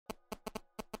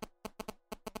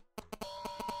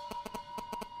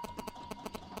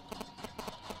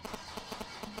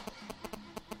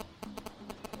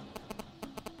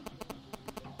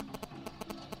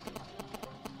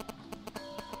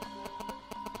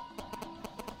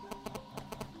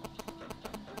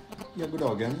Ja,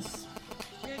 goddagens.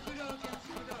 Ja,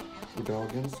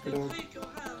 goddagens. Goddagens. Jag trycker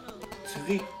här nu.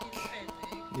 Tryck.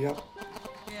 Ja,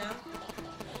 Ja.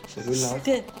 det rullar.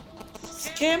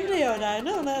 Skrämde jag dig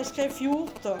nu när jag skrev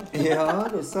 14? Ja,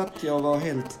 då satt jag och var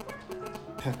helt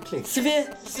perplex.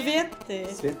 Svettig.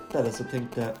 Svettades och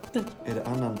tänkte, är det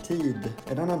annan tid?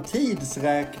 Är det annan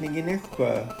tidsräkning i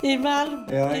Nässjö? I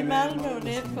Malmö, Ja, i Malmö och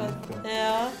Nässjö.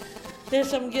 Ja. Det är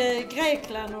som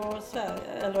Grekland och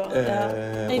Sverige.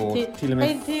 Eller, Och till och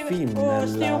med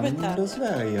Finland och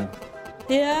Sverige.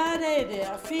 Ja, det är det.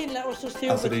 Finland och så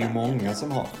Storbritannien. Alltså det är ju många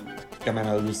som har. Jag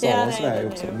menar USA Ja, och Sverige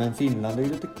också. Men Finland är ju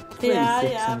lite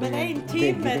crazy. Ja, men en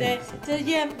timme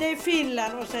det är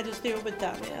Finland och så är det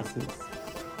Storbritannien. Precis.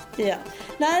 Ja.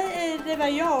 Nej, det var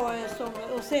jag som,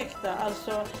 ursäkta,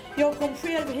 alltså jag kom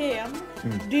själv hem,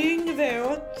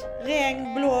 dyngvåt,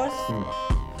 regn, blåst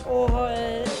och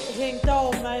hängt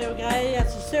av mig och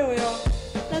grejat, så såg jag,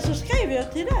 men så skrev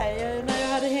jag till dig när jag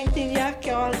hade hängt in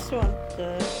jacka och allt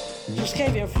sånt, så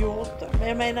skrev jag 14, men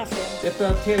jag menar 5.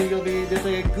 Detta täljer vi, detta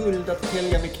är guld att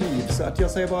tälja med kniv, så att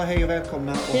jag säger bara hej och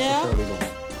välkomna och så kör vi igång.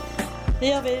 Det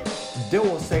gör vi.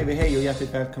 Då säger vi hej och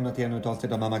hjärtligt välkomna till ännu ett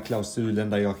avsnitt av Mamma-klausulen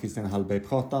där jag, Christian Hallberg,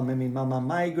 pratar med min mamma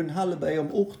Maj-Gun Hallberg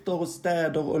om orter och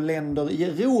städer och länder i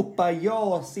Europa.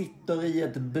 Jag sitter i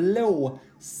ett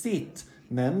blåsitt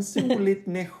men soligt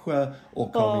Nässjö och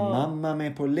har min mamma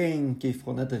med på länk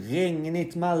ifrån ett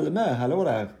regnigt Malmö. Hallå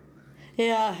där!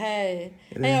 Ja, hej.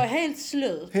 Jag är helt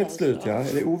slut. Helt alltså. slut, ja.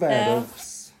 Är det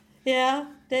oväders? Ja,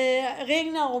 det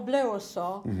regnar och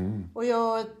blåser. Och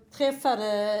jag träffade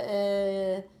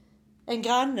en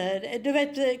granne. Du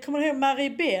vet, kommer du ihåg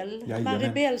Maribel? Jajamän.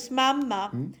 Maribels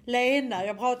mamma, Lena.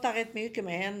 Jag pratar rätt mycket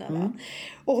med henne. Va?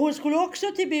 Och hon skulle också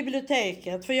till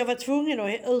biblioteket. För jag var tvungen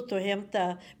att ut och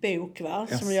hämta bok. Va?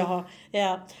 Som jag har,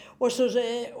 ja. Och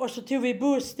så tog vi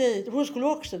buss dit. Hon skulle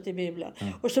också till bibblan.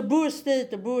 Och så buss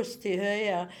dit och buss till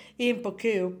Höja. In på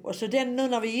Coop. Och så den nu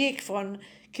när vi gick från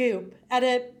Coop.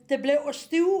 Det blev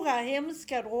stora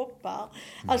hemska droppar.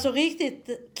 Alltså riktigt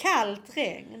kallt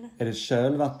regn. Är det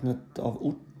kölvattnet av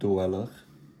Otto eller?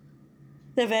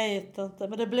 Det vet jag inte,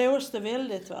 men det blåste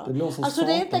väldigt, va? Det blåser alltså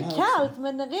det är inte här kallt, också.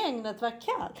 Men regnet var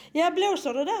kallt. Ja,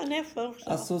 blåser det där i Nässjö också?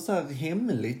 Alltså så här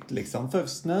hemligt liksom.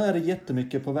 Först snöade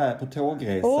jättemycket på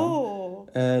tågresan.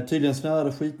 Tydligen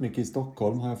snöade skitmycket i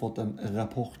Stockholm, har jag fått en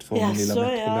rapport från min lilla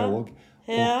meteorolog.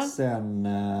 Ja. Och sen,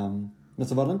 men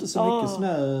så var det inte så mycket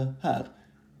snö här.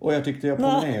 Och jag tyckte jag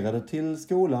promenerade till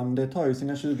skolan, det tar ju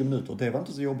sina 20 minuter. Det var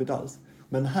inte så jobbigt alls.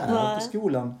 Men här på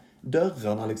skolan,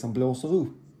 dörrarna liksom blåser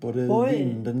upp. Och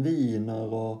vinden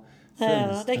viner och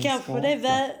ja, det kanske det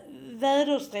är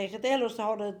väderstrecket, eller så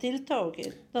har det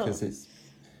tilltagit. Ja. Precis.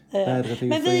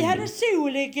 Men vi hade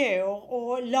sol igår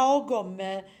och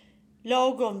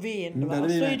lagom vind. Va?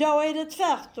 Så idag är det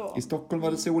tvärtom. I Stockholm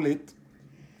var det soligt.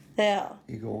 Ja.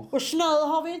 Igår. Och snö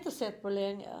har vi inte sett på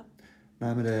länge.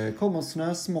 Nej, men det kommer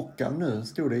snösmockan nu,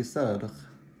 stod det i söder.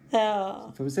 Ja.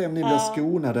 Så får vi se om ni blir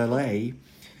skonade eller ej.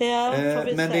 Ja,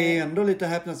 men det är ändå lite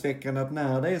häpnadsväckande att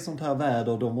när det är sånt här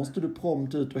väder, då måste du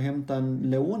prompt ut och hämta en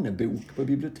lånebok på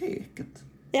biblioteket.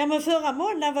 Ja, men förra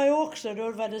måndagen var jag också,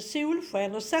 då var det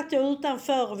solsken. Och satt jag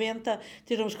utanför och väntade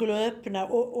till de skulle öppna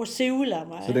och sola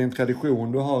mig. Så det är en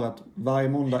tradition du har att varje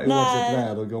måndag oavsett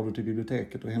väder går du till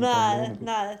biblioteket och hämtar en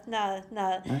lånebok?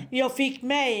 Nej. Jag fick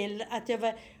mejl att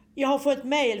jag har fått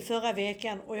mejl förra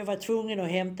veckan och jag var tvungen att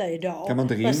hämta idag. Kan man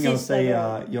inte ringa och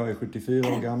säga jag är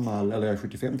 74 år gammal, eller jag är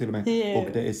 75 till och med, och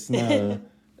det är snö,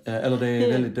 eller det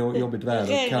är väldigt jobbigt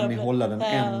väder. Kan ni hålla den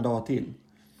en dag till?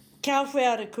 Kanske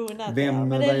jag hade kunnat. Men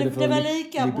det var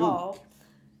lika bra.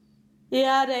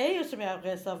 Ja, det är ju som jag har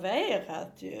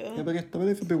reserverat ju. Jag berättar vad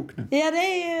det är för bok nu. Ja,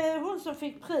 det är hon som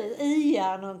fick pris.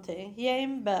 Ia någonting.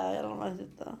 Jämberg eller vad det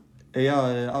heter.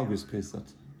 Ja, Augustpriset.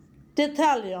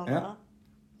 Detaljerna.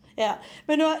 Ja,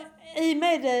 men då, i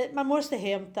med det, man måste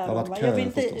hämta dem. Va?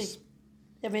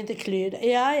 Jag vill inte klydda.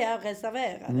 Ja, jag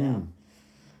reserverade. Ja.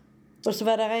 Och så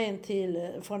var det en till,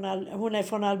 hon är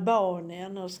från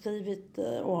Albanien och skrivit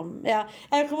om,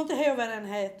 jag kommer inte ihåg vad den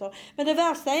heter. Men det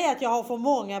värsta är att jag har för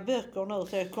många böcker nu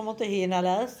så jag kommer inte hinna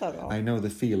läsa dem. I know the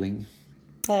feeling.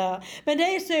 Ja, men det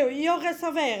är så, jag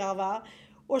reserverar va,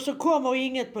 och så kommer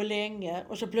inget på länge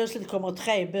och så plötsligt kommer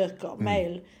 3 böcker,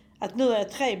 mail. Att nu är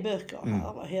 3 böcker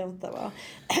här att hämta va.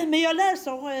 Men jag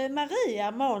läser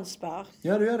Maria Månsberg.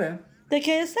 Ja, du gör det. Det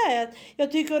kan jag säga att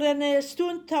jag tycker den är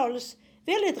stundtals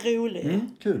väldigt rolig.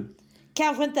 Kul.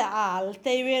 Kanske inte allt. Det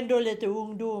är ju ändå lite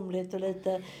ungdomligt och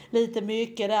lite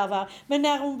mycket där va. Men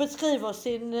när hon beskriver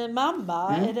sin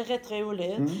mamma är det rätt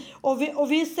roligt.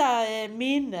 Och vissa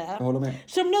minnen. Jag håller med.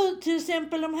 Som nu till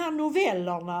exempel de här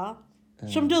novellerna.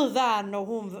 Som du vann och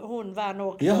hon vann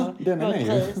också. Ja, den är med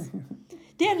ju.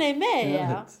 Den är med, Jag ja.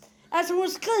 vet. Alltså hon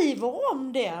skriver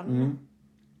om den.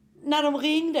 När de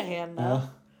ringde henne. Ja.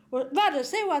 Och var det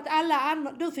så att alla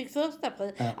andra, du fick första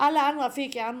pris, alla andra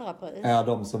fick andra pris? Ja,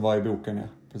 de som var i boken, ja.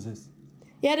 Precis.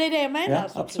 Ja, det är det jag menar, Ja,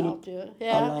 såklart absolut. ju.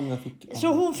 Ja. Alla andra fick... Så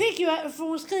hon fick ju, för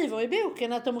hon skriver i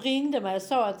boken att de ringde mig och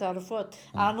sa att jag hade fått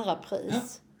andra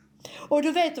pris. Och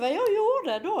du vet vad jag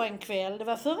gjorde då en kväll, det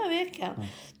var förra veckan.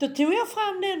 Då tog jag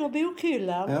fram den ur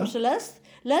bokhyllan och så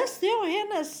läste jag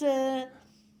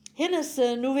hennes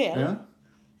novell.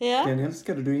 Ja. Ja. Den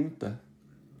älskade du inte.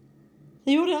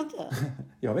 Det gjorde jag inte.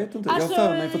 Jag vet inte. Alltså, jag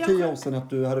för mig för 10 år sedan att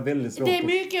du hade väldigt svårt Det är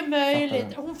mycket möjligt.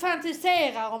 fatta det. Hon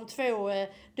fantiserar om 2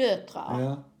 döttrar.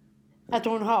 Ja. Att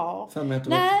hon har. För mig att det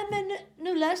Nej, men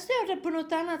nu läste jag det på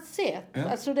något annat sätt. Ja.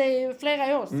 Alltså det är ju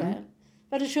flera år sedan.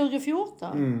 Var det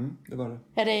 2014? Det var det.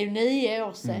 Ja, det är ju 9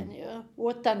 år sedan ju.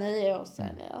 8-9 år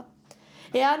sedan, ja.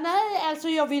 Ja, nej, alltså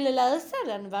jag ville läsa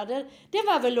den, va. Det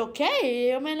var väl okej.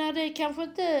 Jag menar, det är kanske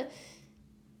inte...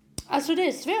 Alltså det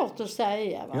är svårt att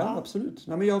säga, va. Ja, absolut.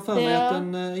 Nej, men jag har för mig att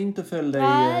den inte föll dig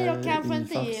Nej, jag i kanske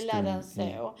inte farstun. gillar den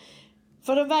så.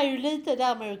 För den var ju lite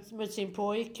där mot sin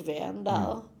pojkvän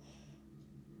där.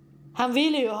 Han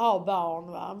ville ju ha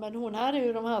barn, va. Men hon hade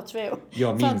ju de här 2.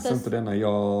 Jag minns inte denna.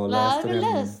 Jag läste men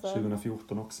den läs den.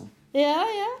 2014 också. Ja.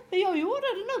 Men jag gjorde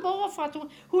det nu bara för att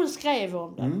hon skrev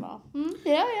om den, va.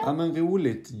 Ja. Ja, men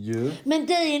roligt ju. Men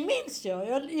din minns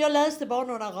jag. Jag läste bara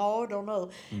några rader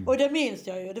nu. Och det minns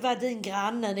jag ju. Det var din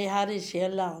granne ni hade i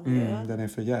källaren ju. Den är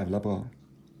för jävla bra.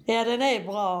 Ja, den är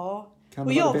bra. Kan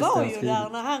Och det vara jag det bästa var jag ju skrivit? där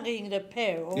när han ringde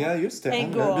på. Ja, just det.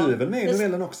 En gång. Du är väl med i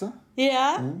novellen också?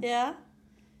 Ja.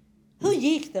 Hur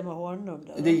gick det med honom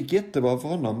då? Det gick jättebra för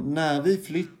honom. När vi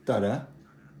flyttade,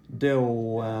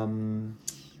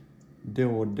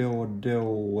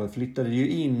 då flyttade ju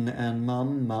in en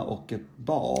mamma och ett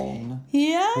barn.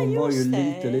 Ja, Hon var ju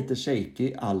just det. lite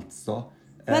shaky alltså.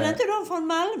 Var det inte de från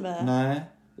Malmö? Nej,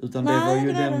 utan Nej, det var ju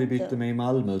det var den det vi inte. bytte med i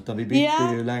Malmö. Utan vi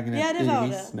bytte ju lägenhet det var i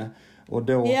det. Rissne. Och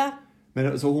då... Ja.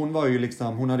 Men så hon var ju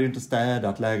liksom, hon hade ju inte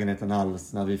städat lägenheten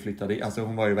alls när vi flyttade. Alltså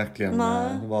hon var ju verkligen,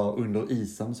 hon var under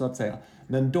isen så att säga.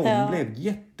 Men de blev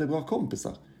jättebra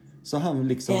kompisar. Så han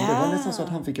liksom, det var nästan så att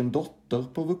han fick en dotter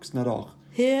på vuxna dagar.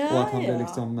 Ja, Och att han blev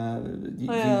liksom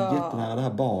jättenära det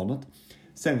här barnet.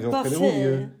 Sen råkade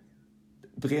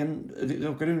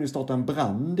Vad hon ju starta en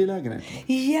brand i lägenheten.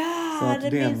 Ja, Så att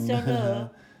det minns jag nu.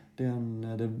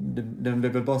 Den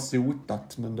blev väl bara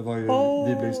sotat, men det var ju,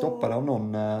 vi blev stoppade av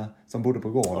någon som bodde på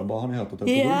gården. Bara har ni hört att det har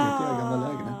brunnit i er gamla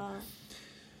lägenhet.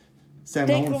 Sen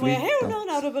Det har hon kommer jag ihåg flyttat.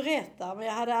 nu när du berättar, men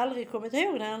jag hade aldrig kommit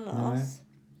ihåg det annars. Nej.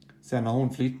 Sen har hon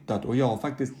flyttat och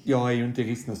jag är ju inte i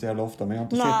Rissne så jävla ofta, men jag har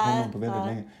inte sett honom på väldigt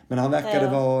länge. Men han verkade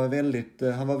vara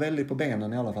väldigt på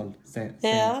benen i alla fall.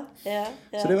 Ja.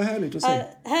 Så det var härligt att se.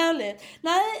 Härligt.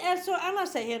 Nej, alltså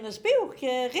annars är hennes bok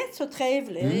rätt så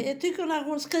trevlig. Jag tycker när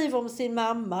hon skriver om sin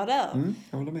mamma där.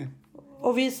 Jag håller med.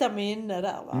 Och vissa minnen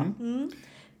där, va.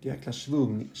 Jäkla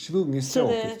svung i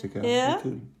språket tycker jag. Det är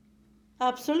kul.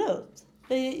 Absolut.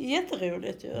 Det är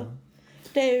jätteroligt ju.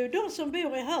 Det är ju de som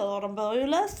bor i Hör, de bör ju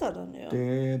läsa den ju.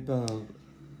 Det bör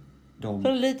de...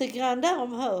 För lite grann där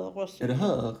om Hör och så. Är det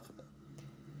Hör?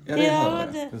 Ja, det är Hör,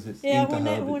 ja. Precis. Ja, inte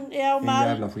Hörby. Det är en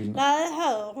jävla skillnad. Nej,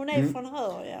 Hör. Hon är från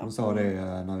Hör, ja. Hon sa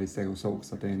det när vi såg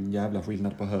så att det är en jävla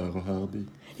skillnad på Hör och Hörby.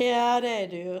 Ja, det är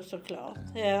det ju såklart.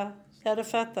 Ja, det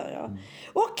fattar jag.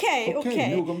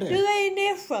 Okej. Nog om det. Du är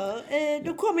i Nässjö.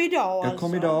 Du kom idag Jag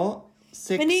kom idag.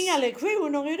 6... Men inga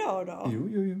lektioner idag då?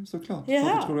 Jo, såklart. Jaha.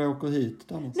 Varför tror du jag åker hit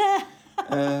annars?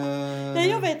 Nej,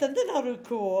 jag vet inte när du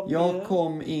kom. Jag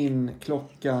kom in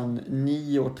klockan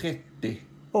 9:30.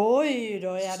 Oj då,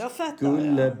 ja då fattar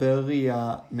Skulle jag.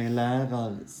 börja med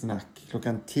lärarsnack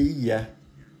klockan 10.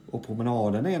 Och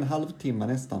promenaden är en halvtimme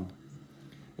nästan.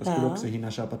 Jag skulle också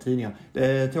hinna köpa tidningar.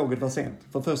 Tåget var sent.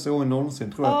 För första gången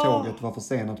någonsin tror jag tåget var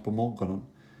försenat på morgonen.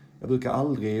 Jag brukar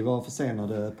aldrig vara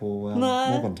försenad på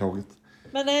morgontåget.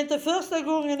 Men det är inte första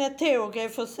gången ett tåg är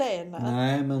försenat.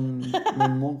 Nej, men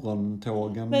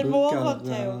morgontågen Men brukar...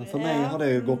 morgontåg, för mig har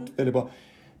det gått väldigt bra.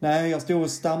 Nej, jag stod och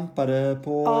stampade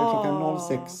på klockan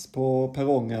 06 på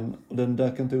perrongen. Och den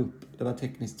dök inte upp. Det var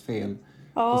tekniskt fel.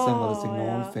 Och sen var det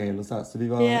signalfel och så här. Så vi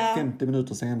var 50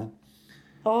 minuter sena.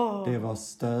 Det var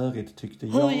störigt tyckte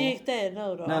jag. Hur gick det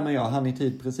nu då? Nej, men jag hann i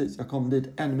tid precis. Jag kom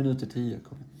dit 1 minut i 10.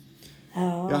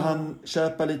 Jag hann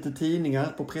köpa lite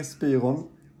tidningar på Pressbyrån.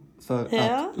 För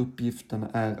att uppgiften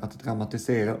är att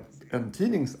dramatisera en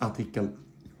tidningsartikel.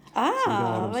 Så då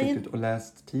har de suttit och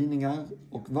läst tidningar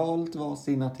och valt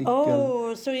varsin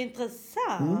artikel. Så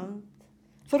intressant.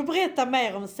 Får du berätta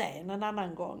mer om sen en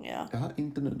annan gång? Ja,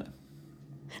 inte nu.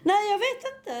 Nej, jag vet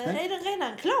inte. Nej. Är den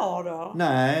redan klar då?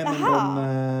 Nej, men Aha.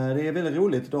 det är väldigt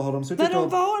roligt. Då har de suttit Vad de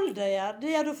valde, ja.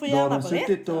 Du får då har gärna de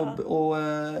suttit berätta. och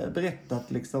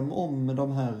berättat liksom om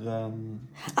de här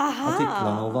Aha.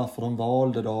 artiklarna och varför de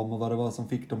valde dem och vad det var som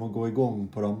fick dem att gå igång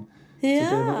på dem. Ja.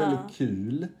 Så det var väldigt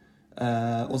kul.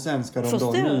 Och sen ska de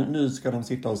Förstår. nu ska de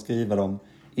sitta och skriva dem.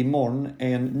 Imorgon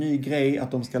är en ny grej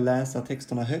att de ska läsa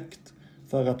texterna högt.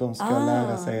 För att de ska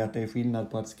lära sig att det är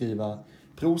skillnad på att skriva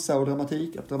prosa och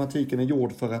dramatik. Att dramatiken är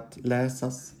gjord för att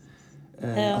läsas.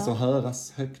 Alltså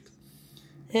höras högt.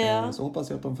 Ja. Så hoppas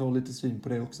jag att de får lite syn på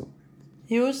det också.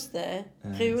 Just det.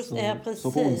 Precis.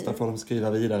 Så på onsdag får de skriva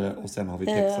vidare och sen har vi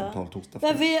textsamtal torsdag.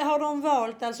 Vad har de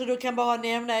valt? Alltså du kan bara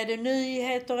nämna, är det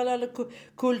nyheter eller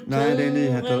kultur? Nej, det är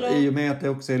nyheter. Eller? I och med att det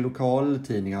också är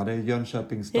lokaltidningar. Det är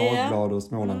Jönköpings Dagblad och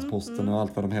Smålandsposten och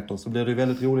allt vad de heter. Så blir det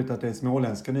väldigt roligt att det är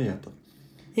småländska nyheter.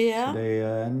 Ja. Så det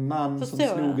är en man Förstår som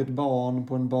slog jag. ett barn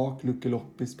på en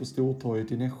bakluckeloppis på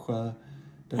Stortorget i Nässjö.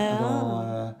 Det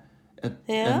var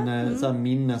en sån här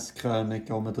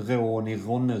minneskrönika om ett rån i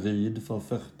Ronneryd för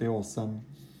 40 år sedan.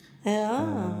 Ja.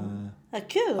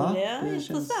 Kul, Det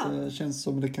intressant. känns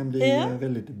som det kan bli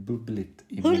väldigt bubbligt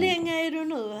imorgon. Hur länge är du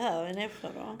nu här i Nässjö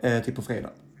då? Till på fredag.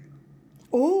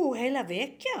 Hela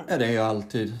veckan? Ja, det är jag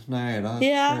alltid när jag är där.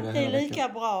 Ja, så det är hela lika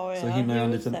veckan. bra. Ja. Så hinner jag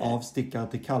en Just liten det. avstickare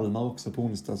till Kalmar också på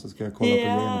onsdag, så ska jag kolla på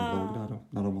Leningrad där då,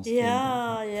 när de har stånd.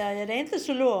 Ja, det är inte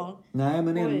så långt. Nej,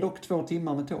 men ändå 2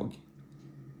 timmar med tåg.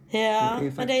 Ja, Det är men det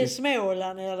är faktiskt-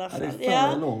 Småland i alla Ja, fall. det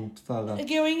är för långt för att...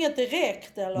 Det går inget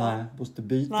direkt eller? Nej, måste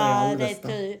byta i Nej, det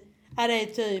Alvesta. är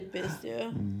typiskt ju.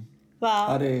 Ja,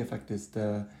 Va? det är faktiskt...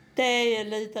 Det är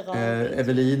lite rörigt.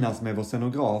 Evelina som är vår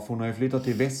scenograf, hon har ju flyttat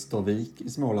till Västervik i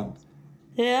Småland.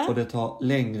 Ja. Och det tar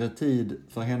längre tid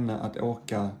för henne att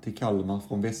åka till Kalmar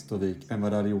från Västervik än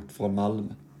vad det hade gjort från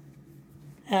Malmö.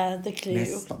 Ja, det är klokt.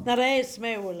 Nästan. När det är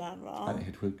Småland va? Ja, det är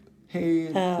helt sjukt.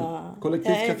 Helt sjukt.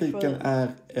 Kollektivtrafiken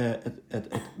är ett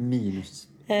minus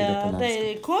i detta Ja, landskap.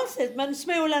 det är konstigt. Men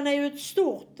Småland är ju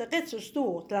ett rätt så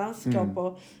stort landskap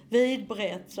och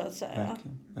vidbrett så att säga.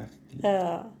 Verkligen.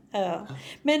 Ja.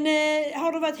 Men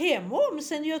har du varit hemma om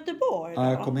sen Göteborg då?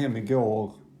 Ja, jag kom hem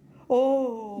igår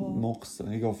morse,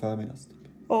 igår förmiddags. Typ.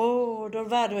 Då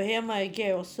var du hemma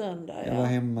igår söndag. Jag var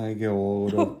hemma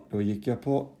igår och då gick jag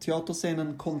på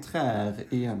teaterscenen Konträr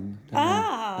igen. Den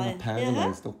här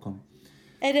pärla i Stockholm.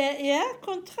 Är det,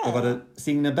 konträr? Då var det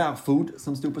Signe Berfod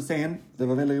som stod på scen. Det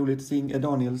var väldigt roligt.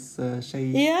 Daniels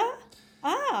tjej. Ja.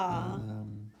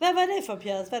 Vad var det för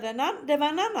pjäs? Det var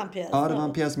en annan pjäs? Ja, det var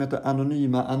en pjäs som heter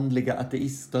Anonyma andliga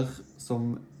ateister.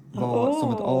 Som var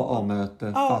som ett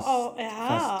AA-möte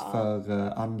fast för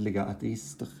andliga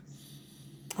ateister.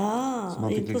 Så man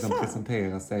fick liksom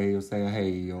presentera sig och säga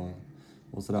hej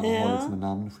och sådär. Och ha liksom en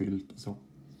namnskylt och så.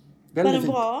 Väldigt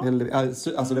var det fint. bra?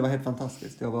 Alltså det var helt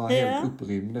fantastiskt. Jag var helt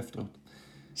upprymd efteråt.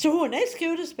 Så hon är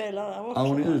skådespelare också? Ja,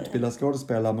 hon är utbildad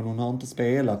skådespelare, men hon har inte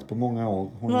spelat på många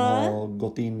år. Hon har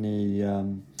gått in i...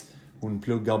 hon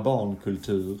pluggar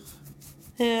barnkultur.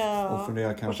 Ja, och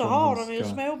funderar och kanske så om har hon de ju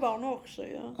ska- småbarn också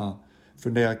ju. Ja,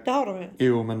 funderar... Det har de ju.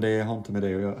 Jo, men det har inte med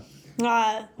det att göra.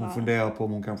 Nej. Hon funderar på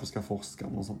om hon kanske ska forska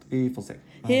och sånt. Vi får se.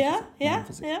 Ja.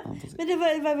 Men Men det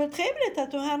var väl trevligt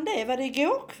att du hann det? Var det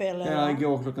igår kväll eller? ja,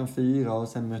 igår 4:00 och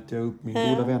sen mötte jag upp min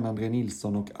goda vän André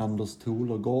Nilsson och Anders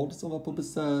Tolergård som var på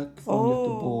besök från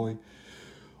Göteborg.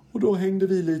 Och då hängde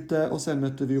vi lite och sen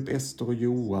mötte vi upp Ester och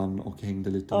Johan och hängde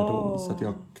lite med dem. Så att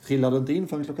jag trillade inte in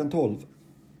förrän 12:00.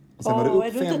 Och sen var det upp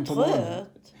är du 5 inte på morgonen. trött?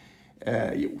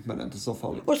 Jo, men det är inte så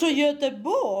farligt. Och så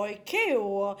Göteborg,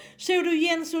 K. Såg du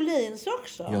Jens Olins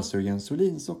också? Jag såg Jens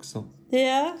Olins också.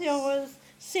 Ja, jag har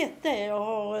sett det. Jag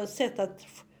har sett att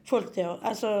folk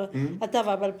alltså att det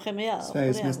var väl premiär.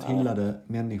 Sveriges på den, mest va? hyllade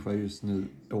människa just nu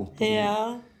återigen.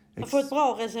 Ja, jag har fått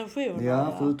bra recensioner.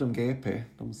 Ja, förutom GP.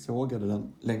 De sågade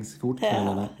den längs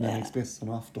fotknölarna. Men Expressen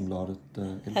och Aftonbladet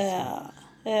älskar.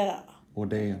 Ja. Och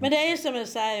det... Men det är som jag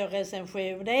säger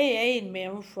recension. Det är en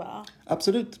människa.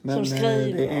 Absolut, men Som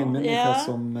skriver. det är en människa Ja.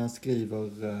 som skriver i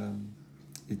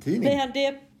Blir tidning. han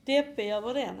deppig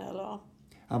över den eller?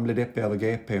 Han blir deppig över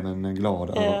GP men glad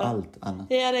över allt annat.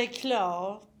 Ja, det är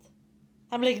klart.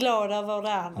 Han blir glad över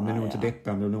det andra. Han blir nog inte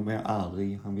deppig, han blir nog mer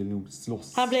arg. Han vill nog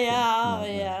slåss. Han blir för-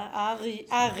 arg.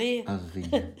 Arg.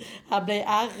 Han blir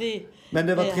arg. Men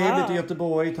det var Ja. trevligt i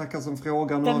Göteborg, tackar som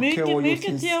frågan. Det var Och K gjorde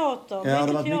mycket teater. Ja, det har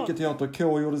varit mycket teater.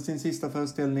 K gjorde sin sista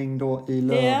föreställning då i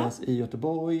lördags i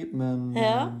Göteborg. Men...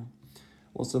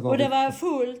 Och, så var Och det var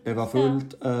fullt. Det var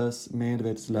fullt, ös,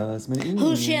 medvetslös. Men ingen...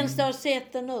 Hur känns det att ha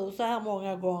sett den nu så här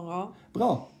många gånger?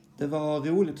 Bra. Det var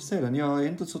roligt att se den. Jag är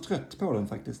inte så trött på den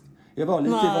faktiskt. Jag var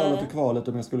lite i valet och kvalet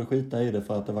om jag skulle skita i det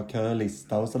för att det var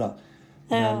kölista och sådär.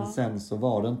 Men sen så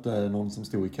var det inte någon som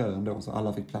stod i kön då, så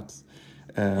alla fick plats.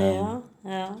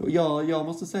 Så jag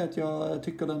måste säga att jag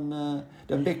tycker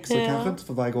den växer kanske inte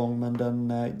för varje gång,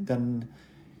 men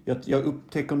jag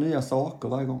upptäcker nya saker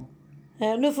varje gång.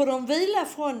 Nu får de vila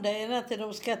från det ända till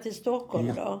de ska till Stockholm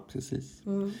då. Ja, precis.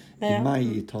 I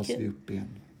maj tas vi upp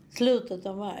igen. Slutet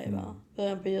av maj, va?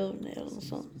 Början på juni eller något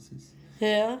sånt. Precis.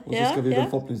 Ja, och så ska vi väl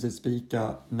förhoppningsvis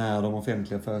spika när de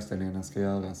offentliga föreställningarna ska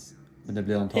göras. Men det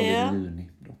blir antagligen i juni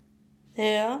då.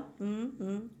 Ja,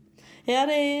 ja,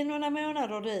 det är några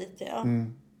månader dit,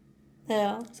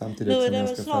 ja. Samtidigt som jag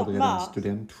ska förbereda en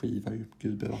studentskiva.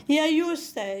 Gud bevara. Ja,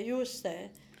 just det.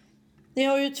 Ni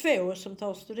har ju 2 som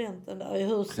tar studenten där i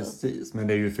huset. Precis, men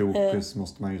det är ju fokus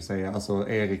måste man ju säga. Alltså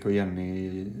Erik och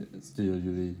Jenny styr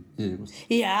ju i Giros.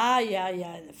 Ja,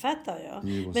 det fattar jag.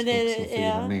 Giros men det också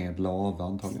fira med Lava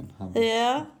antagligen.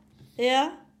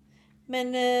 Ja.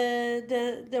 Men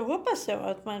det hoppas jag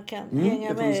att man kan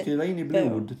hänga med. Jag får skriva in i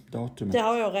blod datumet. Det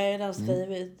har jag redan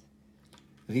skrivit.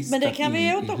 Men det kan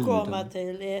vi återkomma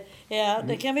till. Ja,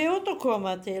 det kan vi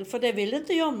återkomma till. För det vill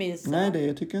inte jag missa. Nej,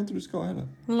 det tycker jag inte du ska heller.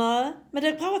 Nej, men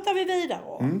det pratar vi vidare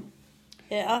om.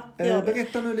 Ja,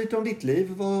 berätta nu lite om ditt liv.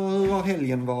 Hur har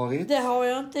helgen varit? Det har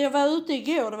jag inte. Jag var ute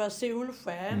igår, det var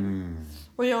solsken.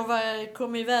 Och jag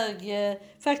kom iväg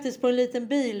faktiskt på en liten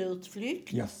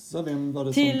bilutflykt. Jaså, vem var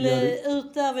det som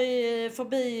ut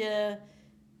där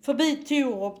förbi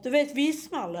Torup. Du vet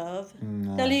Vismarlöv.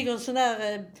 Där ligger en sån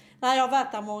där... Nej, jag har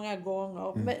varit där många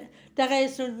gånger. Men där är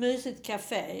ett sånt mysigt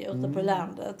café ute på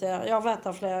landet. Jag har varit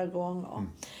där flera gånger.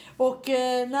 Och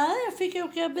jag fick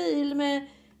åka bil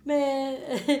med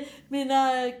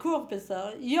mina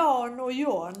kompisar. Jan och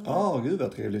John. Gud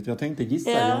vad trevligt. Jag tänkte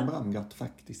gissa Jan Brandgaard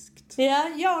faktiskt. Ja,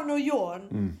 Jan och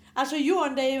John. Alltså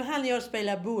John, det är ju han jag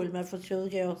spelade boll med för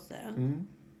 20 år sedan.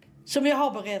 Som jag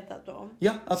har berättat om.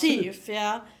 Ja, absolut. Sif,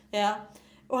 ja.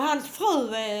 Och hans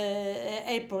fru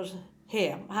är på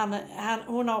hem.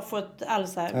 Hon har fått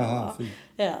Alzheimer.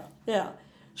 Ja.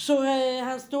 Så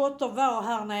hans dotter var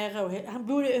här nere. Och han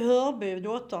bodde i Hörby,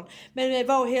 dottern. Men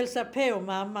var och hälsade på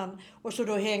mamman. Och så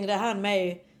då hängde han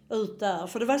med ut där.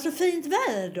 För det var så fint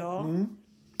väder.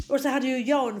 Och så hade ju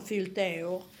Jan fyllt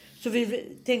år. Så vi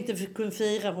tänkte vi kunde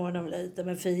fira honom lite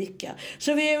med fika.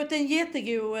 Så vi åt en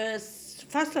jättegod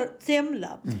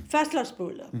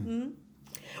fastlagsbulle.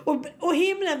 Och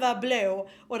himlen var blå.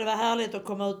 Och det var härligt att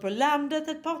komma ut på landet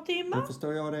ett par timmar. Då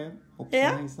förstår jag det.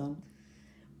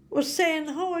 Och sen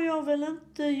har jag väl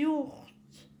inte gjort...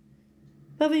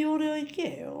 Vad vi gjorde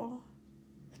igår?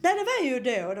 Nej, det var ju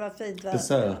då. Det var fint väder.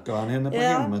 Besöker han henne på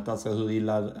hemmet? Alltså hur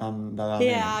illa där han är?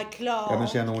 Ja, klart. Ja, men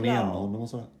känner hon igen honom och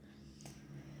sådär?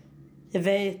 Jag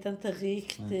vet inte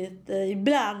riktigt.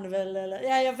 Ibland väl.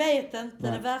 Eller, jag vet inte.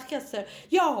 Nej. Det verkar så.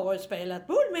 Jag har ju spelat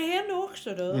boll med henne också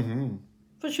du.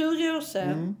 För 20 år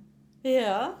sedan.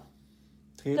 Ja.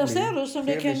 Trevlig, där ser du som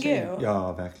det kan gå.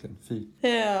 Ja, verkligen. Fy.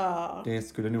 Ja. Det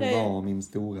skulle nog vara min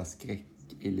stora skräck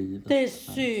i livet. Det är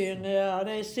synd,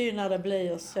 Det är synd när det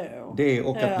blir så. Det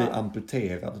och att bli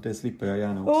amputerad. Det slipper jag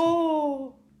gärna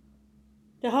också.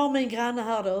 Det har min granne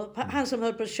här då. Han som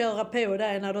höll på att köra på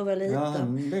dig när du var liten. Ja,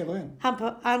 han lever än. Han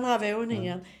på andra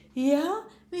våningen. Ja,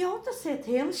 men jag har inte sett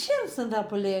hemtjänsten där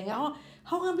på länge.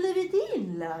 Har han blivit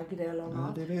inlagd eller något?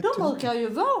 Ja, det vet de brukar ju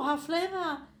vara här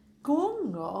flera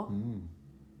gånger.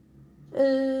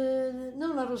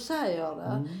 Nu när du säger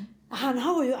det. Han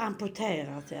har ju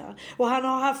amputerat, och han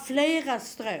har haft flera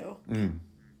strå.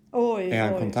 Är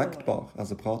han kontaktbar?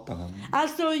 Alltså pratar han?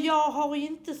 Alltså jag har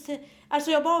inte sett...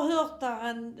 Alltså jag har bara hört där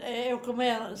han åker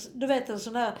med... Du vet en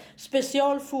sån där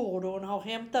specialfordon har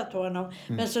hämtat honom.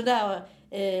 Med en sån där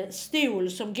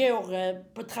stol som går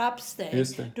på trappsteg.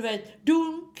 Just det. Du vet,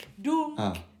 dunk.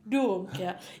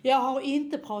 Ja. Jag har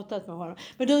inte pratat med honom.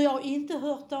 Men du, jag har inte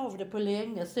hört av det på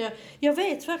länge. Så jag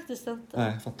vet faktiskt inte.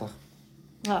 Nej, jag fattar.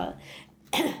 Ja,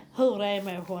 hur det är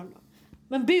med honom.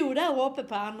 Men bo där uppe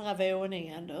på andra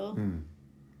våningen då.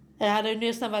 Det hade ju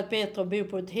nästan varit bättre att bo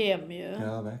på ett hem ju.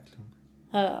 Ja, verkligen.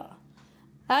 Ja.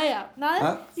 Nej,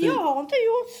 jag har inte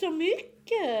gjort så mycket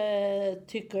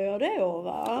tycker jag då,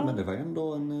 va? Ja, men det var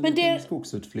ändå en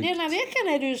skogsutflykt. Denna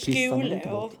veckan är det ju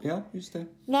skolor. Ja, just det.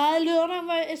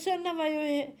 Nej, söndagen var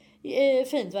ju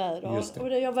fint väder. Just det.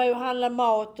 Och jag var ju och handlade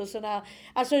mat och sådär.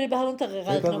 Alltså det behöver inte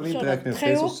räkna upp sådana tråkiga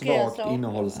det är så svagt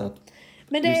innehåll så att...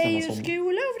 Men det är ju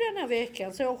skolov denna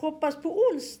veckan. Så jag hoppas på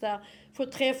onsdag få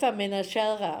träffa mina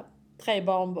kära 3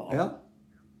 barnbarn. Ja.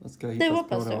 Vad ska hittas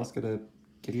på då? Ska det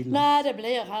grilla? Nej, det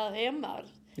blir här hemma.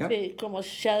 Ja. Vi kommer att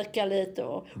käka lite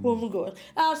och umgås.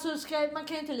 Alltså, man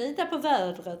kan inte lita på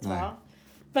vädret, va?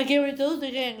 Man går inte ut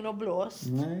i regn och blåst.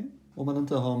 Nej, om man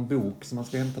inte har en bok som man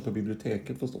ska hämta på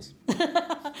biblioteket förstås.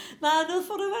 Nej, nu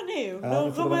får det vara nog. Ja,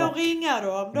 Då kommer jag ringa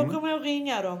dem. Då kommer jag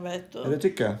ringa dem, vet du. Ja, det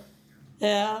tycker jag.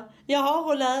 Ja, jag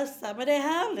har att läsa. Men det är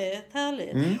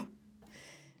härligt.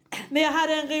 Men jag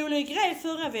hade en rolig grej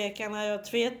förra veckan när jag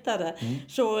tvättade.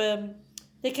 Så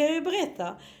det kan jag ju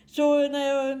berätta. Så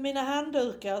när mina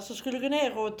handdukar så skulle gå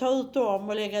ner och ta ut dem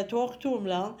och lägga i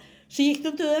torktumlaren. Så gick det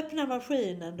inte att öppna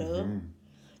maskinen du.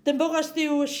 Den bara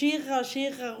stod och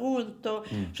kirra runt och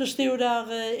så stod där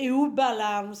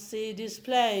obalans i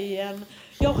displayen.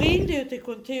 Jag ringde ju till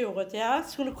kontoret,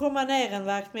 skulle komma ner en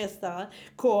vaktmästare.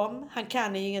 Han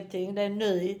kan ingenting, det är en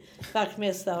ny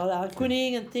vaktmästare där. Han kunde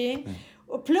ingenting.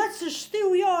 Och plötsligt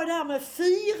stod jag där med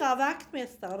 4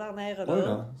 vaktmästare där nere. Oj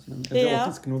då, som en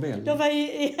erotisk novell.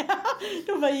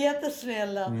 De var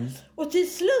jättesnälla. Och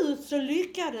till slut så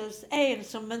lyckades en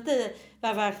som inte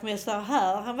var vaktmästare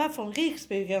här. Han var från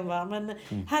Riksbyggen men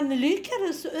han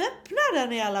lyckades öppna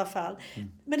den i alla fall.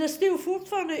 Men det stod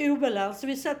fortfarande obalans. Så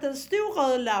vi satte en stor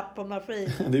röd lapp på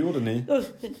maskinen. Det gjorde ni.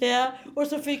 Och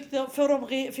så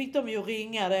fick de ju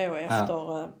ringa då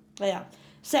efter.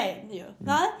 Sen ju.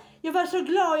 Nej. Jag var så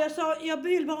glad. Jag sa, jag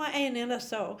vill bara en enda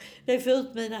sak. Det är få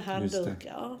ut mina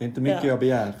handdukar. Det är inte mycket jag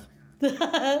begär.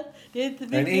 Det är inte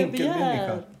mycket jag begär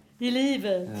människa i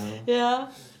livet. Ja,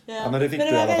 men det fick men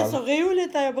det du i var alla fall. så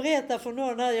roligt när jag berättade för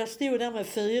någon när jag stod där med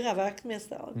 4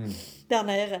 vaktmästare där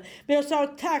nere. Men jag sa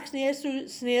tack, ni är så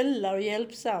snälla och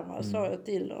hjälpsamma, sa jag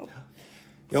till dem.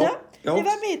 Så, det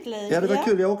var mitt liv. Ja, det var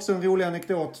kul. Jag har också en rolig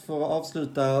anekdot för att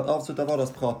avsluta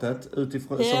vardagspratet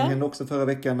utifrån, som hände också förra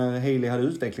veckan när Hailey hade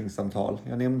utvecklingssamtal.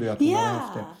 Jag nämnde ju att hon hade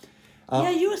haft det. Ja,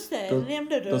 just det.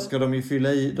 Nämnde du. Då ska de ju fylla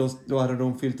i, då hade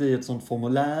de fyllt i ett sånt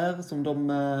formulär som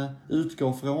de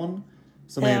utgår från.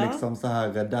 Som är liksom så här,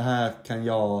 det här kan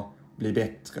jag bli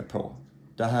bättre på.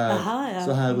 Det här,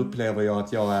 så här upplever jag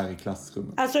att jag är i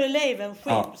klassrummet. Alltså eleven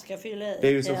själv ska fylla i. Det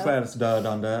är ju så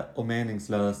själsdödande och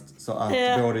meningslöst så att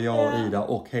både jag och Ida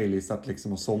och Hailey satt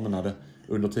liksom och somnade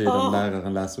under tiden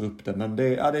läraren läser upp det. Men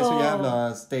det är så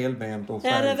jävla stelbent och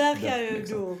själsdött. Ja, det verkar ju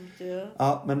liksom dumt.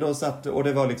 Ja, men då satt, och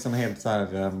det var liksom helt så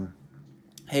här...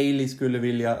 Hailey skulle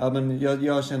vilja... men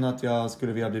jag känner att jag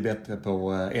skulle vilja bli bättre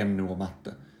på NO och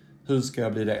matte. Hur ska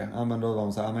jag bli det? Ja, men då var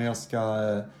hon så här, men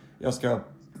jag ska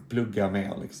plugga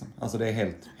mer liksom. Alltså det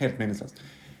är helt meningslöst.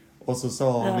 Och så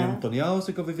sa mentorn, och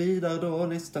så går vi vidare då.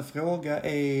 Nästa fråga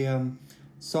är,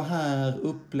 så här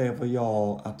upplever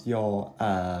jag att jag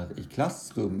är i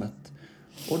klassrummet.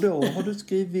 Och då har du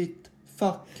skrivit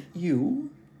fuck you.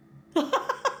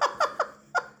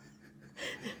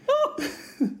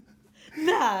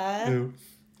 Nej. Jo.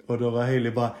 Och då var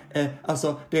Hailey bara,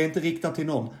 alltså det är inte riktat till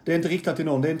någon. Det är inte riktat till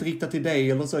någon. Det är inte riktat till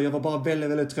dig eller så. Jag var bara väldigt,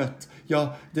 väldigt trött.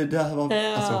 Ja, det där var...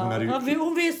 Alltså,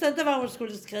 hon visste inte vad hon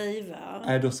skulle skriva.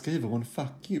 Nej, då skriver hon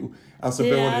fuck you. Alltså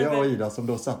både jag och Ida som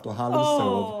då satt och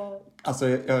halvsov. Alltså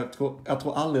jag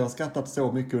tror aldrig jag har skrattat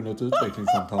så mycket under ett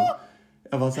utvecklingssamtal.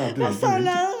 Jag var så här, vad sa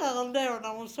läraren då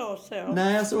när hon sa så?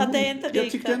 Nej, alltså att det är inte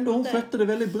jag tyckte ändå hon skötte det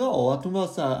väldigt bra. Att hon var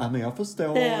så här, men jag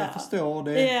förstår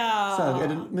det. Ja. Så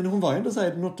här, men hon var ändå så här,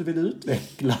 är det något du vill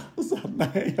utveckla? Och så här,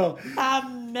 nej,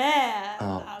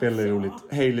 Amen. Väldigt roligt.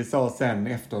 Hailey sa sen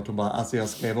efter att hon bara, alltså jag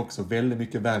skrev också väldigt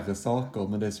mycket värre saker,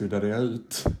 men det suddade jag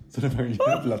ut. Så det var en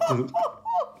jävla tur.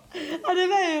 Ja, det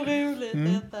var ju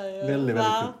roligt detta ju. Väldigt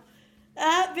kul.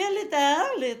 Väldigt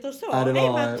ärligt och så. Ja, det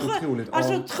var otroligt.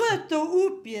 Alltså trött och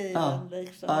uppgiven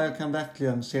liksom. Ja, jag kan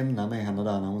verkligen känna med henne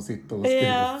där när hon sitter och skriver.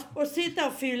 Ja, och sitta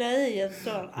och fylla i en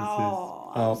sån.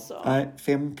 Alltså. Nej,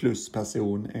 5+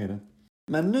 person är det.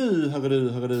 Men nu, hör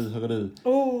du.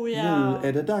 Nu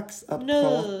är det dags att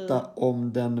prata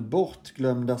om den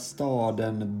bortglömda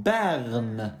staden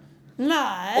Bern.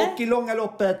 Nej. Och i långa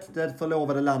loppet, det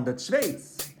förlovade landet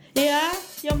Schweiz. Ja,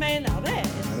 jag menar det.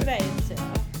 Schweiz,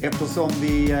 Eftersom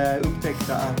vi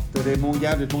upptäckte att det är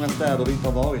jävligt många städer vi inte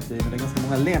har varit i, men det är ganska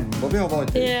många länder vi har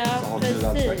varit i. Så har vi nu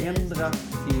alltså ändrat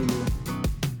till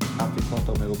att vi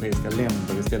pratar om europeiska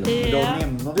länder istället. Men då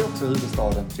nämner vi också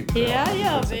huvudstaden, tycker jag. Ja,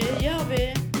 gör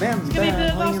vi. Men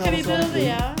var ska vi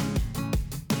börja?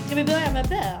 Ska vi börja med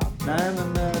Bern? Nej,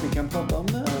 men vi kan prata om...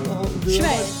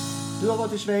 Schweiz. Du har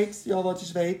varit i Schweiz, jag har varit i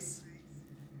Schweiz.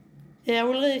 Ja,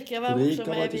 Ulrika var också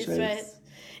med i Schweiz.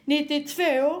 92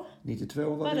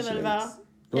 var vi i Schweiz.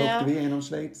 Då åkte vi igenom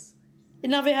Schweiz.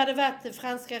 När vi hade varit i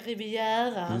franska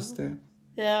rivieran. Just det.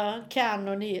 Ja, Cannes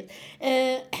och Nice.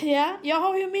 Jag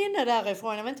har ju minne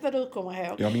därifrån. Jag vet inte vad du kommer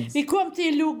ihåg. Vi kom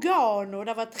till Lugano.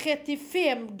 Det var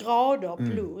 35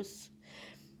 grader plus.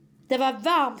 Det var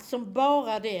varmt som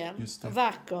bara det. Just det.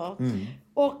 Vackert.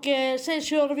 Och sen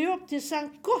körde vi upp till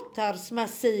Sankt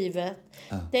Gotthardmassivet.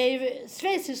 Det är ju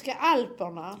schweiziska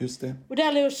alperna. Just det. Och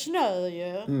där låg snö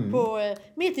ju.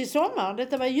 Mitt i sommaren.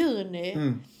 Detta var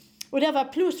juni. Och det var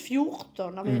plus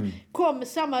 14 när vi kom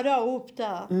samma dag upp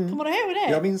där. Kommer du ihåg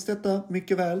det? Jag minns detta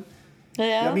mycket väl. Ja.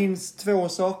 Jag minns 2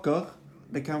 saker.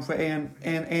 Det kanske är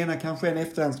ena kanske är en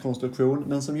efterhandskonstruktion.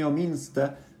 Men som jag minns det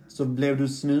så blev du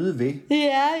snuvig.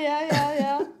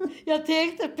 Ja. Jag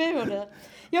tänkte på det.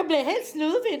 Jag blev helt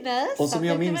snuvig i näsan. Och som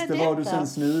jag minns det var du sen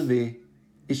snuvig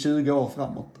i 20 år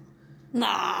framåt.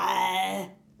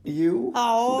 Nej. Jo.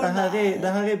 Oh,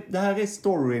 det här är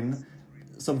storyn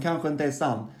som kanske inte är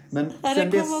sann. Men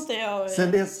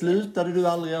sen dess slutade du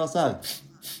aldrig göra så här.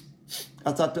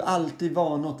 Alltså att du alltid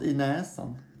var något i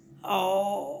näsan.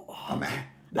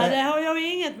 Det har jag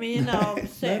ju inget minne av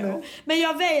så. Nej. Men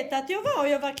jag vet att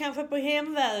jag var kanske på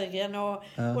hemvägen och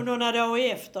några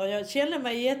dagar efter. Jag kände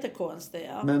mig jättekonstig.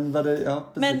 Ja. Men var det,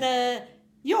 ja, precis. Men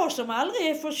jag som aldrig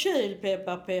är förkyld,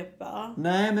 Peppa.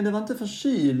 Nej, men det var inte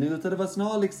förkylning utan det var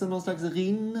snarare liksom någon slags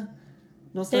rinn.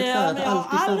 Någon slags men att jag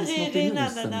har alltid aldrig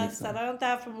rinnande liksom. nästa. Det har jag inte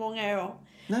haft för många år.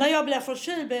 Nej. När jag blev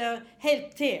förkyld blev jag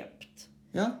helt täppt.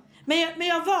 Ja. Men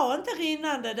jag var inte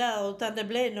rinnande där utan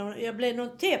jag blev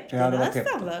nog täppt i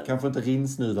nästan väl. Kanske inte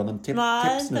rinnsnuva men täppsnuva.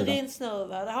 Nej, inte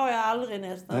rinnsnuva. Det har jag aldrig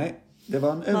nästan. Nej, det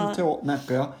var en öm tå,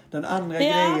 märker jag. Den andra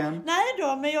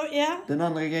Den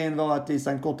andra grejen var att i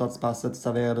Sankt Gotthardspasset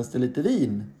serverades det lite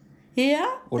vin. Ja,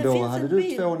 och då hade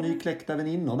du 2 nykläckta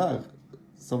väninnor där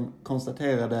som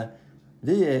konstaterade: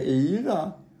 vi är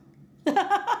yra.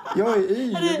 Jag är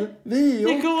yr. Vi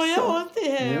också. Det går jag inte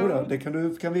ihåg. Jo då, det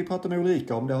kan vi prata med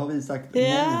Ulrika om. Det har vi sagt många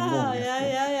gånger.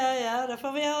 Ja, det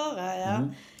får vi höra. Ja.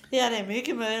 Ja, det är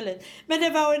mycket möjligt. Men det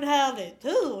var en härlig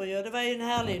tur ju. Det var ju en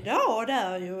härlig dag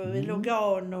där ju. I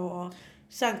Lugano och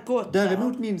Sankt Gotthard.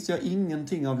 Däremot minns jag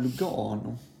ingenting av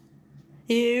Lugano.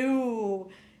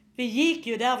 Jo, vi gick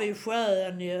ju där vid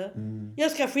sjön ju.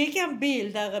 Jag ska skicka en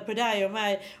bild där på dig och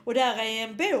mig. Och där är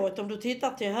en båt, om du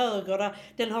tittar till höger. Där,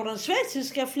 den har den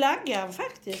schweiziska flaggan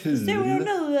faktiskt. Kul. Det såg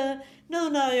jag nu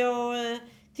när jag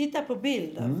tittar på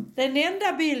bilden. Det är den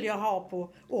enda bild jag har på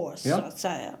oss, så att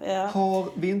säga. Ja. Har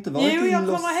vi inte varit jag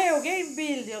kommer ihåg en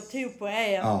bild jag tog på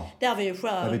er. Där vid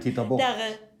sjön. Där vi tittar bort.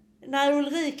 När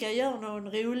Ulrika gör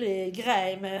någon rolig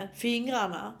grej med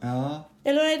fingrarna. Ja.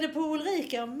 Eller är det på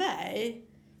Ulrika och mig?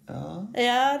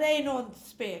 Ja, det är något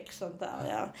spek sånt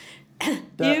där,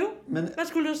 Jo, men vad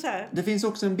skulle du säga? Det finns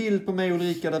också en bild på mig och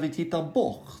Ulrika där vi tittar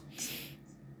bort.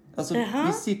 Alltså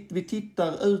vi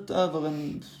tittar ut över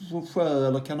en sjö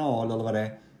eller kanal eller vad det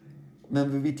är.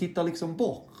 Men vi tittar liksom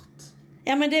bort.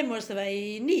 Ja, men det måste vara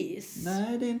i Nice.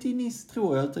 Nej, det är inte i Nice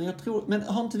tror jag. Utan jag tror, men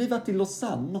har inte vi varit i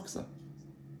Lausanne också?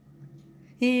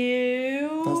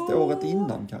 Jo. Fast året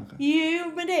innan kanske.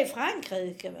 Jo, men det är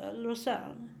Frankrike väl,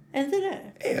 Lausanne? Är inte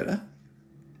det? Är det?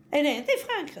 Är det inte i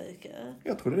Frankrike?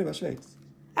 Jag trodde det var Schweiz.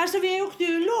 Alltså vi åkte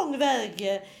ju lång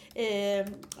väg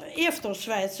efter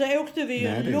Schweiz. Så åkte vi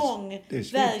ju lång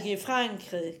väg i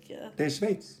Frankrike. Det är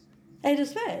Schweiz. Är det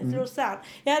Schweiz? Lausanne?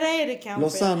 Ja, det är det kanske.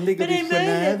 Lausanne ligger vid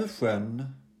Genèvesjön.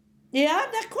 Ja,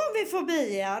 där kom vi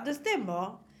förbi, ja. Det stämmer.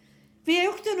 Vi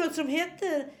åkte något som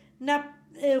hette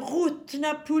Route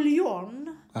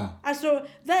Napoleon. Alltså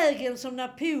vägen som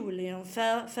Napoleon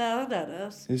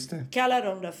färdades. Just det. Kallade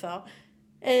de det för.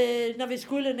 När vi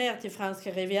skulle ner till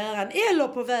franska rivieran. Eller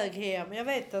på väg hem, jag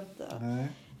vet inte.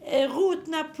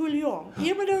 Route Napoleon.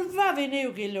 Ja, men då var vi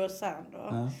nog i Lausanne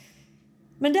då.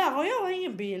 Men där har jag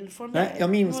ingen bild från det. Nej, jag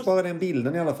minns bara den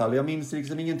bilden i alla fall. Jag minns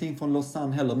liksom ingenting från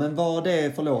Lausanne heller. Men var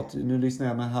det, förlåt, nu lyssnar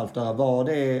jag med halvt öra. Var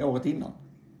det året innan?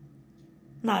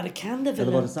 Nej, det kan det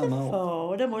väl inte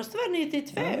vara. Det måste vara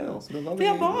 92. Ja, så då var vi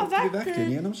har bara varit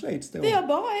verkligen genom Schweiz då. Vi har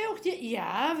bara åkt...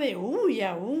 Ja.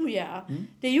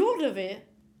 Det gjorde vi.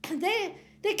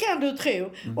 Det kan du tro.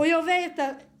 Och jag vet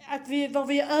att vi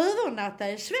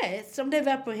övernattade i Schweiz, som det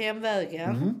var på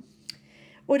hemvägen.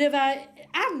 Och det var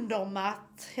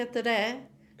Andermatt, hette det.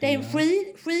 Det är en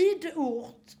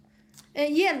skidort.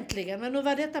 Egentligen, men nu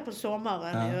var detta på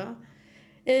sommaren ju.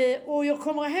 Och jag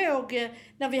kommer ihåg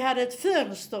när vi hade ett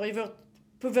fönster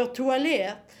på vår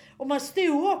toalett. Och man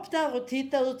stod upp där och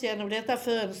tittade ut genom detta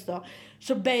fönster.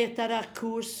 Så betade där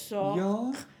kossor.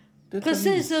 Ja,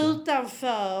 precis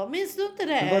utanför. Minns du inte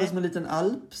det? Men var det som en liten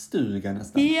alpstuga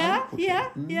nästan? Ja,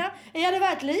 det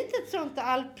var ett litet sånt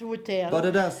alphotell. Var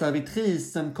det där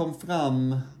servitrisen kom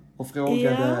fram och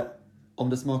frågade om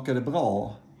det smakade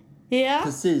bra? Ja,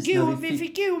 precis vi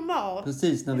fick god mat.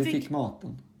 Precis när vi fick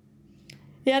maten.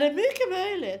 Ja, det är mycket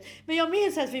möjligt. Men jag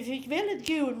minns att vi fick väldigt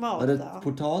god mat Var det där.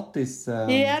 potatis?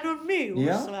 Ja, någon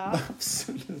mos va?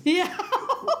 Absolut. Ja.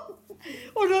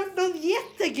 Och någon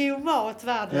jättegod mat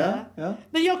var det. Ja.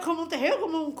 Men jag kommer inte ihåg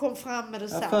om hon kom fram med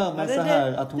detsamma. Jag för mig så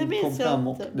här att hon kom fram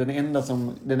och inte.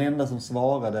 den enda som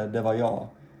svarade, det var jag.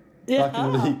 Varken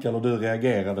Ulrika eller du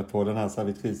reagerade på den här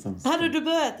servitrisen. Hade du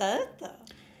börjat äta?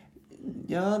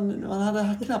 Ja, man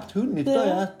hade knappt hunnit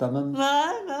börja äta. Men, Nej.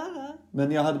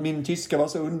 men jag hade, min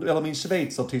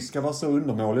schweizertyska var så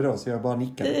undermålig då så jag bara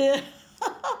nickade.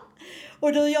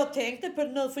 Och du, jag tänkte på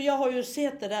det nu, för jag har ju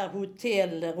sett det där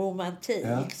Hotell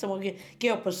Romantik som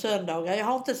går på söndagar. Jag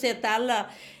har inte sett alla,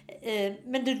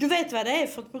 men du vet vad det är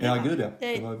för ett program? Ja, gud ja.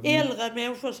 Det är äldre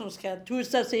människor som ska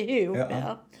tussas ihop.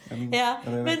 Men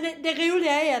det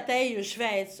roliga är att det är ju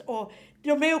Schweiz och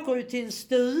de åker ju till en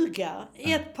stuga.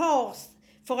 Ett par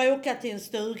får åka till en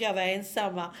stuga och vara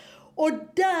ensamma. Och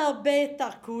där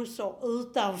betar kossor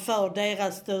utanför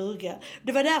deras stuga.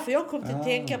 Det var därför jag kom till att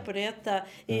tänka på detta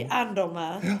i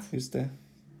Andermatt. Ja, just det.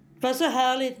 Det var så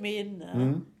härligt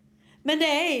minne. Men det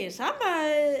är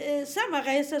samma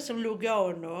resa som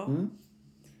Lugano.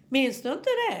 Minns du inte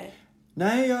det?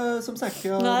 Nej, som sagt,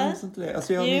 jag minns inte det.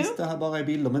 Alltså jag minns det här bara i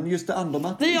bilder. Men just det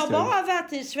Andermatt. Vi har bara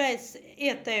varit i Schweiz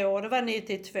 1 år. Det var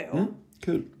 92.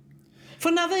 Kul.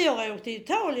 För när vi har åkt till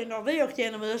Italien har vi åkt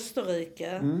genom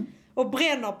Österrike. Och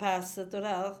Brennerpasset och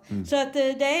där. Så att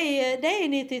det är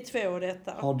 92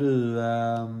 detta.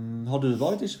 Har du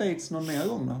varit i Schweiz någon mer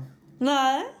gång då?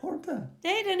 Nej. Har du inte? Det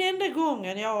är den enda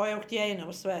gången jag har åkt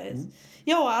igenom Schweiz.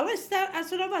 Jag har aldrig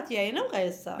alltså det har varit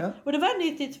genomresa. Ja. Och det var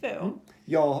 92.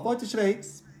 Jag har varit i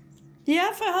Schweiz. Ja,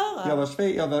 får jag höra.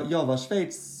 Jag var i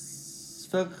Schweiz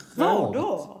förra året. Var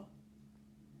då?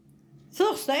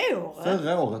 Första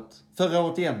året? Förra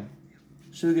året igen.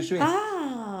 2021.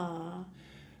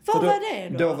 Var det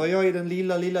då? Då var jag i den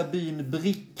lilla byn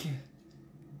Brick.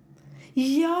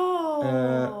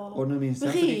 Ja. Och nu minns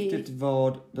jag inte riktigt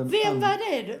vad Vem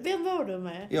var du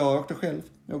med? Jag åkte själv.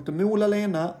 Jag åkte med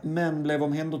Ola-Lena, men blev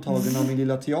omhändertagen av min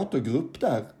lilla teatergrupp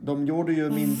där. De gjorde ju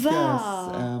min pjäs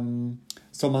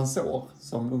Som man sår,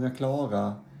 som Unga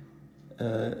Klara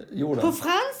gjorde. På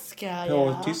franska,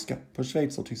 På tyska, på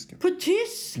schweizertyska. På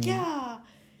tyska!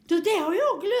 Du, det har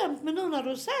jag glömt, men nu när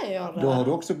du säger det. Då har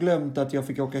du också glömt att jag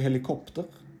fick åka helikopter.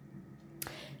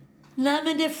 Nej,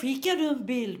 men det skickade du en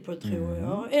bild på, tror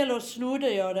jag. Eller snodde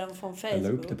jag den från Facebook. Jag la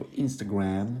upp det på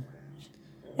Instagram.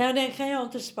 Ja, den kan jag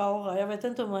inte spara. Jag vet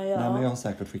inte om man gör. Nej, men jag har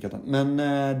säkert skickat den. Men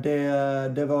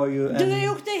det var ju Du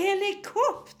åkte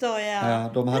helikopter, Ja,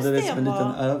 de hade det som en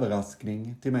liten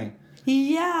överraskning till mig.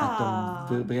 Ja. Att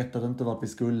de berättade inte vart vi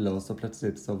skulle och så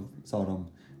plötsligt så sa de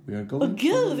we are going. Åh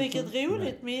gud, vilket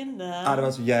roligt minne. Ja, det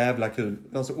var så jävla kul.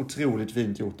 Det var så otroligt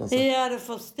fint gjort alltså. Ja, det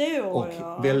förstår och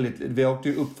jag. Vi åkte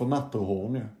ju upp för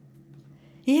Matterhorn ju.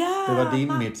 Ja, det var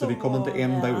dimmigt så vi kom inte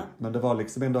ända upp. Men det var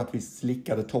liksom ändå att vi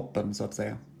slickade toppen så att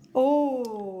säga.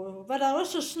 Var det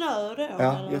också snö då?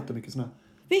 Ja, eller? jättemycket snö.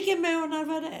 Vilken månad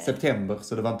var det? September,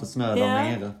 så det var inte snö där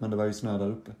nere. Men det var ju snö där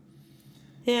uppe.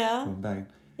 Ja. På vägen.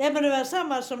 Ja, men det var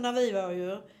samma som när vi var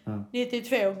ju.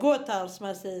 92,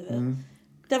 Gotthardmassivet.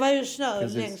 Det var ju snö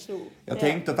längst upp. Jag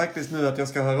tänkte faktiskt nu att jag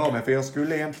ska höra av mig. För jag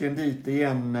skulle egentligen dit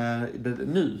igen.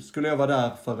 Nu skulle jag vara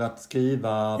där för att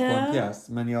skriva på en pjäs.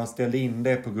 Men jag ställde in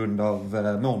det på grund av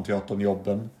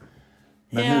Månteatern-jobben.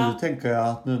 Men nu tänker jag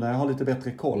att nu när jag har lite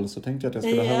bättre koll så tänkte jag att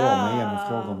jag skulle höra av mig igen och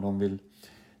fråga om de vill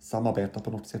samarbeta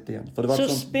på något sätt igen. För det var så ett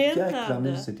sånt spännande. Jäkla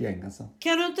mysigt gäng alltså.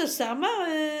 Kan du inte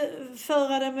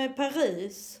sammanföra det med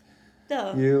Paris?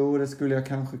 Där. Jo, det skulle jag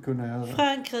kanske kunna göra.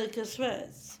 Frankrike,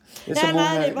 Schweiz. Det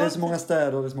är så många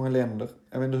städer, det är så många länder.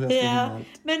 Jag vet inte hur jag ska hinna allt.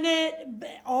 Men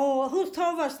hur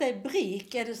stavas det?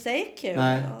 Brick? Är det CK?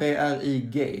 Nej,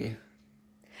 BRIG.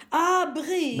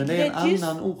 Brick. Men det är en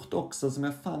annan ort också som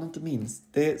jag fan inte minns.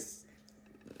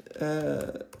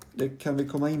 Det kan vi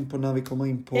komma in på när vi kommer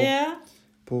in på... Ja.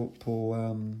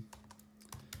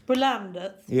 På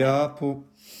landet. Ja, på...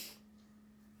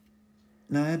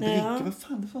 Nej, Brick,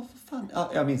 vad fan?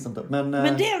 Ja, jag minns inte. Men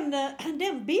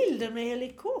den bilden med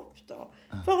helikopter,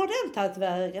 var har den tagit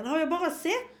vägen? Har jag bara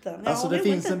sett den? Alltså det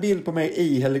finns en bild på mig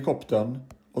i helikoptern.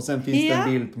 Och sen finns det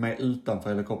en bild på mig utanför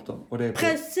helikoptern. Och det är på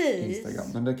Instagram.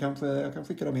 Men det kanske jag kan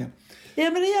skicka dem igen. Ja,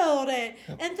 men det gör det.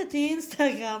 Ja. Inte till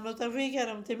Instagram utan skicka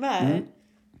dem till mig.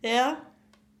 Ja,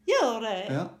 gör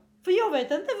det. Ja. För jag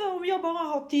vet inte om jag bara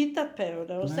har tittat på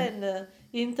det och sen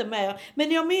inte mer.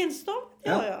 Men jag minns dem,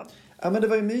 gör jag. Ja, men det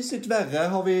var ju mysigt värre.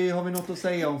 Har vi något att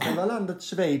säga om själva landet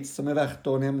Schweiz som är värt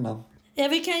att nämna? Ja,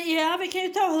 vi kan ju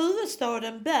ta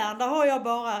huvudstaden Bern. Där har jag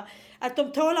bara att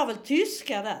de talar väl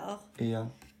tyska där. Ja.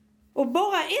 Och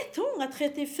bara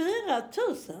 134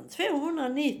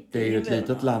 290 Det är ju ett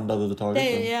litet land överhuvudtaget.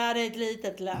 det är ett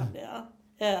litet land,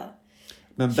 ja.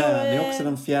 Men Så, Bern är också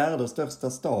den 4:e största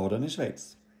staden i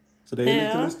Schweiz. Så det är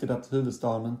lite lustigt att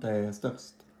huvudstaden inte är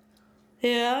störst.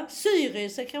 Ja,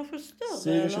 Zürich är kanske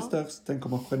större. Zürich är störst, sen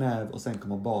kommer Genève och sen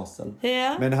kommer Basel.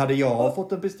 Ja. Men hade jag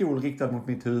fått en pistol riktad mot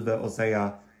mitt huvud och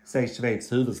säg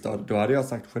Schweiz huvudstad, då hade jag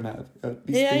sagt Genève. Jag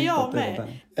visste inte att det var Bern.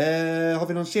 Har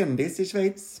vi någon kändis i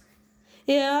Schweiz?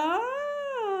 Ja.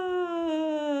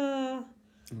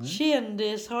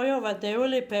 Kändis har jag varit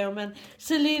dålig på, men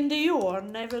Céline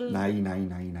Dion är väl... Nej.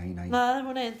 Nej,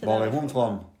 hon är inte Var är där. hon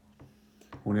från?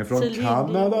 Hon är från Celine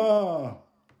Kanada.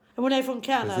 Hon är från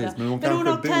Kanada. Precis, men men hon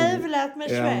har tävlat med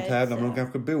Schweiz. Ja, hon tävlar, men hon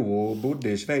kanske bodde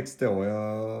i Schweiz då.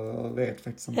 Jag vet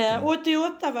faktiskt inte. Ja,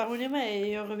 88 var hon ju med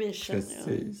i Eurovision.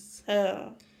 Precis.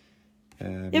 Ja.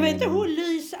 Jag vet inte, hon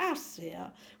Lys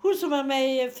Assia. Hon som var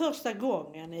med första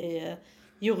gången i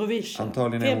Eurovision.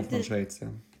 Antagligen är hon från Schweiz, ja.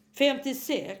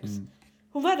 56.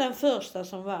 Hon var den första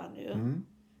som vann ju.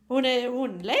 Hon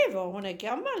lever, hon är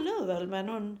gammal nu väl, men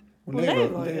hon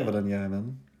lever den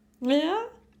jäveln. Ja.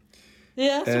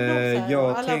 Ja, som de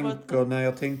säger. När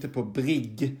jag tänkte på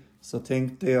Brigg så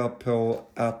tänkte jag på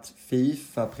att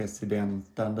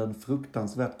FIFA-presidenten, den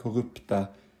fruktansvärt korrupta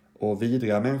och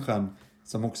vidriga människan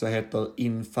som också heter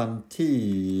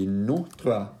Infantino,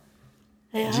 tror jag.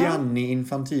 Ja. Gianni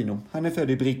Infantino. Han är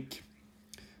född i Brigg.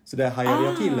 Så det hajade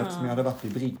jag till eftersom jag hade varit i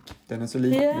Brigg. Den är så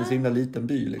liten, det är så himla liten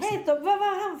by liksom. Vad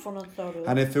var han för något då?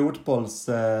 Han är fotbolls...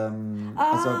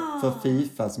 alltså för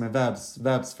FIFA som är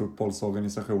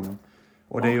världsfotbollsorganisationen.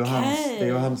 Och det är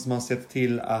ju han som har sett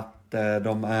till att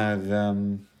de är...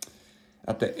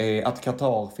 att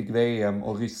Qatar fick VM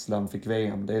och Ryssland fick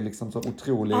VM. Det är liksom så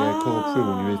otrolig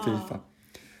korruption i FIFA.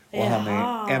 Och han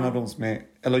är en av de som är,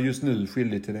 eller just nu,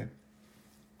 skyldig till det.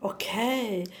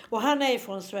 Okej. Och han är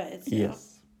från Schweiz? Yes.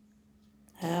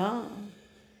 Ja.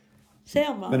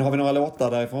 Ser man. Men har vi några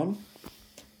låtar därifrån?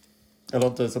 Eller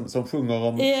inte som sjunger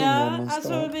om en alltså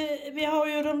stad? vi har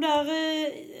ju de där...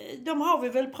 De har vi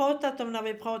väl pratat om när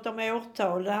vi pratar om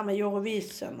årtal. Det här med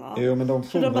Eurovision. Va? Jo, men de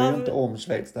sjunger ju inte om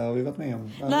Schweiz. Det har vi varit med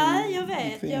om. Nej, jag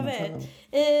vet.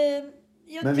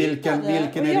 Men vilken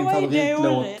är din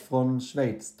favoritlåt från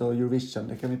Schweiz då, Eurovision?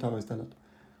 Det kan vi ta istället.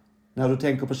 När du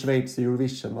tänker på Schweiz i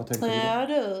Eurovision, vad tänker du då? Ja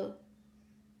du.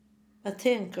 Vad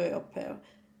tänker jag på?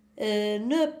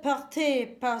 Ne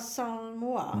partez pas sans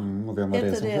moi. Och vem var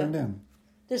det som sjöng den?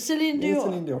 Det är Céline Dion. Det är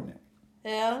Céline Dion,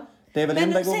 ja. Det är väl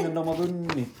enda gången de har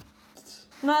vunnit.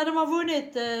 Nej, de har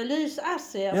vunnit Lys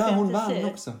Assia. Ja, hon vann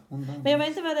också. Men jag vet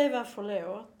inte vad det var för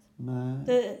låt.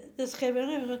 Nej. Det skrev jag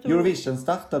nog runt. Eurovision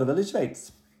startade väl i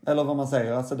Schweiz? Eller vad man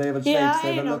säger. Alltså det är väl Schweiz. Ja,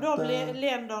 en av de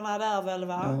länderna där väl,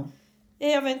 va? Ja.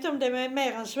 Jag vet inte om det är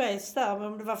mer än Schweiz där. Men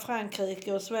om det var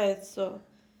Frankrike och Schweiz och...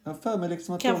 Jag för mig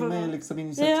liksom att de är liksom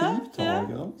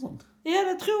initiativtagare och sånt. Ja,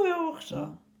 det tror jag också.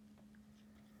 Ja.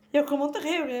 Jag kommer inte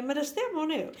ihåg det, men det stämmer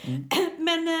nog.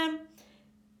 Men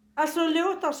alltså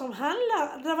låtar som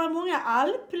handlar... Det var många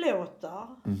alplåtar.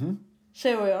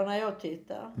 Såg jag när jag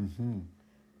tittade.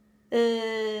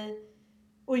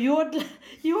 Och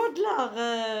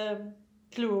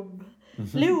jodlarklubb.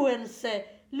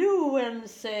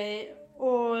 Loense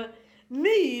och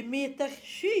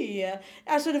Mymitaky.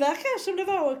 Alltså det verkar som det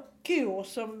var kor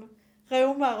som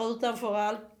romar utanför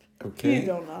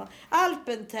alphyddorna.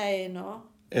 Alpentainer.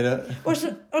 Och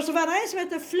så var det en som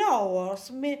heter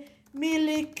Flowers.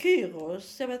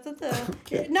 Milikyros. Jag vet inte.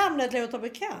 Namnet låter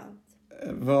bekant.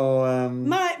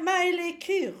 Miley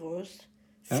Kyros.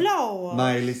 Flowers.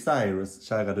 Miley Cyrus,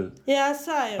 kära du. Ja,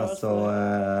 Cyrus. Alltså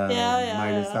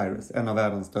Miley Cyrus. En av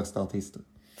världens största artister.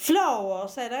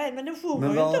 Flowers är det, men de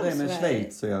sjunger ju inte om Schweiz. Men vad har det med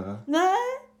Schweiz att göra? Nej.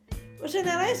 Och sen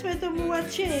är det en som heter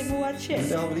Moache. Men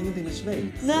det har väl ingenting med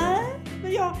Schweiz? Nej,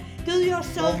 men jag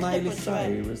sökte på Miley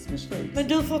Schweiz. Cyrus med Schweiz. Men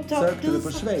du får ta... Sökte du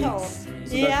på Schweiz?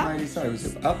 Så dök Miley Cyrus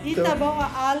upp. Hitta bara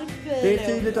alplåtar. Det är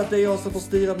tydligt att det är jag som får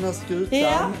styra den här skutan.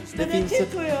 Ja, det finns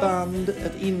ett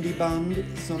indieband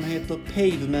som heter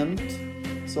Pavement.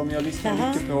 Som jag lyssnar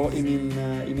mycket på i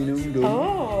min ungdom.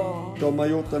 De har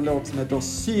gjort en låt som heter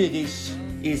Zürich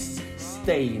is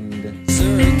stained.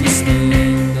 Zürich is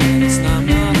stained and it's not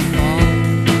my fault.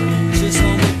 She's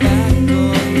on the back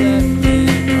or left me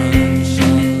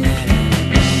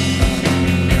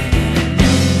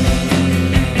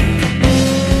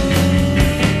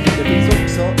Det finns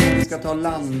också, om vi ska ta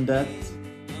landet.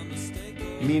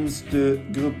 Minns du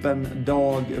gruppen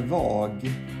Dag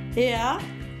Vag? Ja.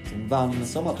 Som vann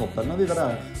Sommartoppen när vi var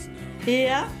där.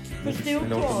 Ja, på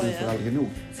Stortorget.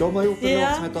 De har gjort en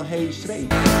låt som heter Hej Schweiz.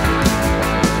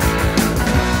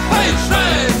 Hej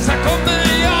Schweiz, här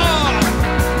kommer jag.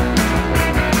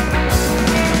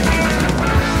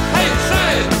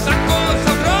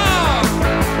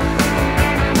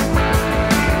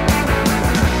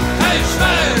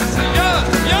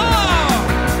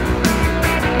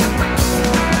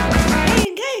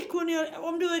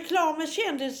 du klar med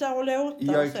kändisar och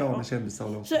låtar? Jag är klar med kändisar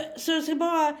och låtar. Så jag ska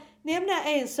bara nämna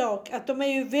en sak. Att de är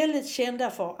ju väldigt kända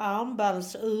för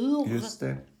armbandsur. Just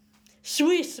det.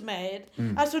 Swissmade.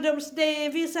 Alltså det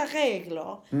är vissa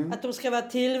regler. Att de ska vara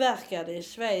tillverkade i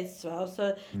Schweiz. Va?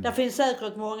 Så där finns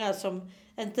säkert många som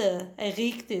inte är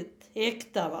riktigt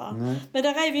äkta. Va? Men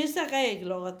där är vissa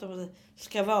regler att de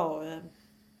ska vara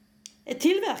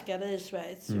tillverkade i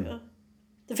Schweiz. Ju.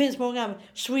 Det finns många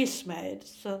Swissmade.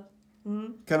 Så.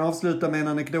 Kan avsluta med en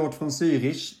anekdot från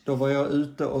Zürich. Då var jag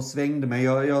ute och svängde mig.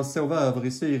 Jag sov över i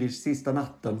Zürich sista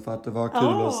natten för att det var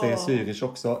kul att se Zürich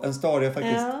också. En stad jag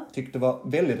faktiskt tyckte var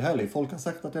väldigt härlig. Folk har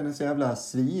sagt att den är så jävla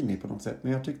svinig på något sätt.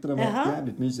 Men jag tyckte den var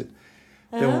jävligt mysigt.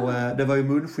 Det var ju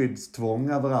munskyddstvång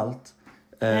överallt.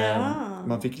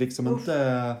 Man fick liksom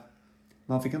inte...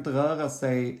 Man fick inte röra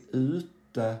sig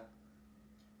ute.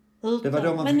 Det var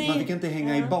då man fick inte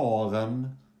hänga i baren.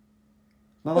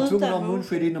 Man var tvungen att ha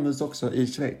munskydd inomhus också i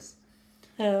Schweiz.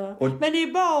 Ja. Men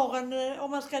i baren,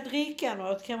 om man ska dricka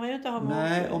något, kan man ju inte ha munskydd.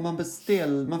 Nej, om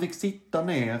man fick sitta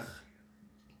ner.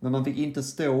 Men man fick inte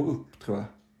stå upp, tror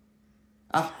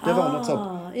jag. Det var något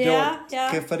sånt. Då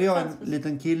träffade jag en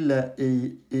liten kille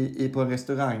på en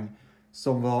restaurang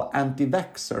som var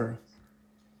anti-vaxxer.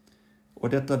 Och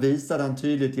detta visade han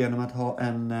tydligt genom att ha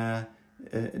en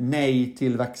nej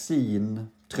till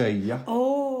vaccin-tröja.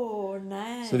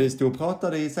 Nej. Så vi stod och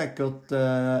pratade i säkert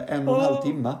 1,5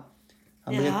 timme.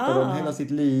 Han berättade om hela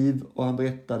sitt liv och han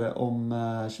berättade om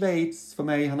Schweiz för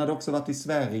mig. Han hade också varit i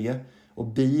Sverige och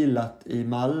bilat i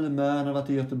Malmö. Han hade varit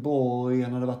i Göteborg,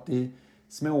 han hade varit i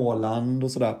Småland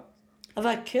och sådär.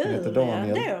 Vad kul. Han heter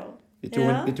Daniel.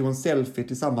 Vi tog en selfie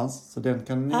tillsammans så den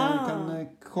kan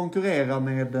konkurrera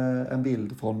med en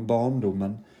bild från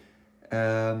barndomen.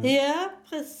 Ja,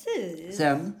 precis.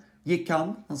 Sen gick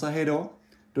han sa hej då.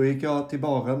 Då gick jag till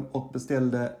baren och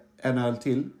beställde en öl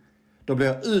till. Då blev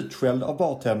jag utskälld av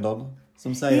bartendern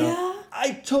som säger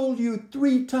I told you 3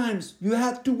 times you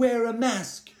have to wear a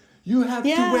mask. You have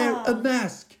to wear a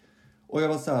mask. Och jag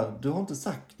var så här, du har inte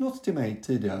sagt något till mig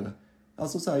tidigare.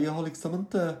 Alltså så här, jag har liksom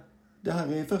inte, det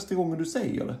här är första gången du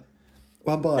säger det.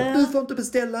 Och han bara, du får inte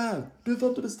beställa här. Du får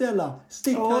inte beställa.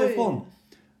 Stick härifrån.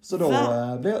 Så då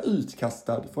blev jag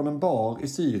utkastad från en bar i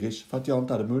Zürich för att jag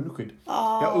inte hade munskydd.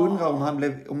 Jag undrar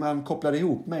om han kopplade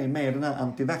ihop mig med den här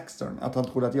anti-vaxxern. Att han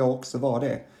trodde att jag också var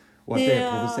det. Och att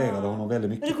det provocerade honom väldigt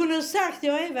mycket. Men du kunde ha sagt att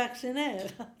jag är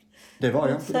vaccinerad. Det var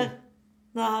jag inte då.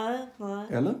 Nej.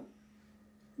 Eller?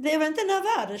 Det var inte, när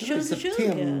var det? 2020?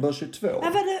 September 22.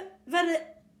 Var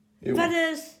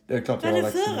det klart var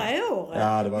det förra året?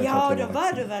 Ja, det var klart då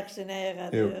var du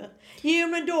vaccinerad ju. Jo,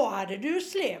 men då hade du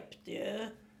släppt ju.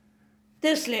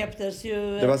 Det släpptes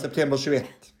ju. Det var september 21.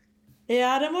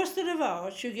 Ja, det måste det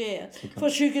vara. 21. För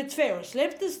 22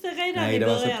 släpptes det redan i början. Nej, det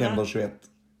var september 21.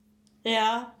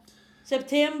 Ja,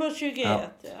 september 21.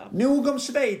 Ja. Nog om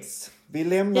Schweiz. Vi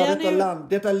lämnar detta land.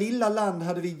 Detta lilla land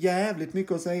hade vi jävligt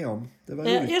mycket att säga om. Det var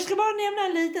roligt. Jag ska bara nämna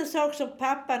en liten sak som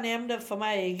pappa nämnde för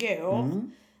mig igår.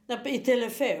 I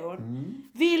telefon.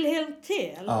 Wilhelm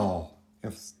Tell. Ja,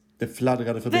 det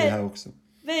fladdrade förbi här också.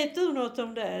 Vet du något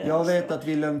om det? Jag vet att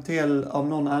Wilhelm Tell av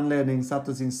någon anledning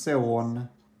satte sin son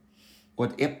och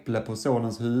ett äpple på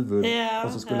sonens huvud.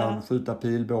 Och så skulle han skjuta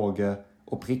pilbåge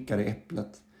och pricka det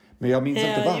äpplet. Men jag minns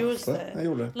inte varför jag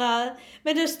gjorde det. Nej,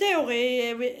 men det står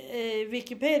i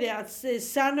Wikipedia att det är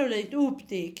sannolikt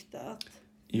uppdiktat.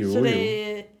 Så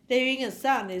det är ju ingen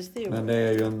sann historia. Men det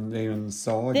är ju en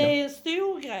saga. Det är en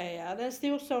stor grej, det är en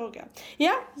stor saga.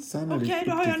 Ja, okej,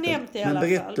 då har jag nämnt det i alla fall.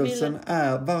 Men berättelsen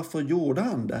är, varför gjorde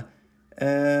han det?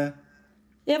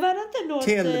 Var det inte något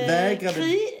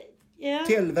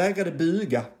Tell vägrade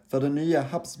buga för den nya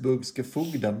habsburgske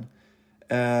fogden.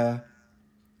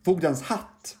 Fogdens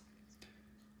hatt.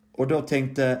 Och då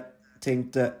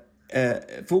tänkte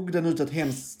fogden ut ett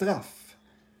hemskt straff.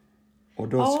 Och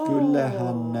då skulle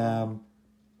han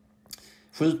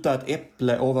skjuta ett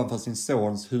äpple ovanför sin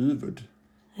sons huvud.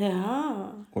 Ja.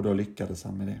 Och då lyckades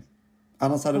han med det.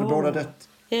 Annars hade de båda dött.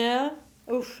 Ja.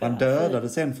 Usch, han dödade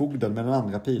sen fogden med den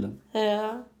andra pilen.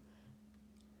 Ja.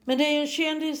 Men det är en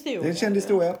känd historia. Det är en känd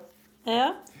historia.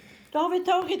 Ja. Då har vi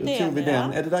tagit den. Då tog vi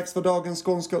den. Är det dags för dagens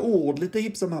skånska ord? Lite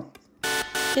hipp som happ.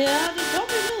 Ja, det tar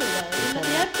vi nu.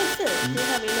 Ja, precis.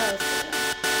 Innan vi löser det.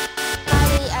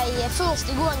 Det är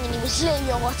första gången i mitt liv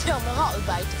jag har varit med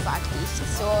rödbete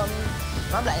faktiskt. Så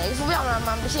man blir lite förvånad när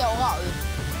man blir så röd.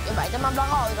 Jag vet att man blir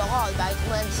röd och rödbete,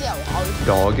 men inte så röd.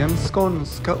 Dagens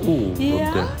skånska ord.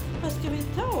 Ja, vad ska vi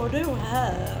ta då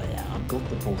här? Ja.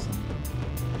 Gottepåsen.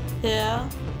 Ja.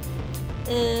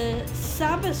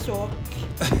 Sabbesock.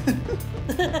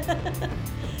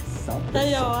 Det har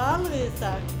jag aldrig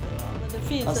sagt. Men det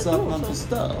finns Alltså ett att ord man som...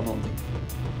 förstör någonting.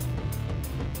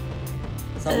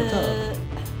 Sabotör.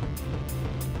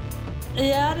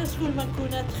 Ja, det skulle man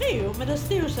kunna tro. Men det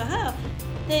stod så här.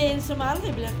 Det är en som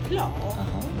aldrig blir klar.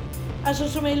 Jaha. Alltså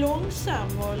som är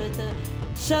långsam och lite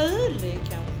sölig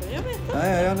kanske. Jag vet inte.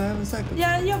 Nej, men säkert.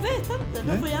 Ja, jag vet inte.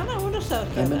 Du får gärna undersöka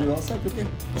Nej, men du det. har säkert rätt.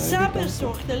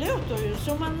 Sabelsock, det låter ju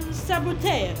som man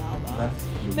saboterar, va?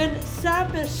 Verkligen. Men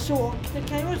sabelsock, det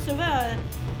kan ju också vara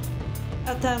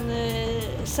att han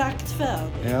är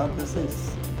saktfärdig. Ja,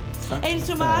 precis. En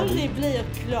som aldrig blir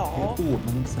klar. Ett ord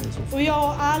man inte säger så. Och jag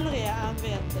har aldrig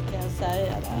använt det, kan jag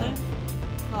säga det.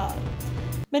 Nej.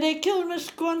 Men det är kul med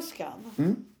skånskan.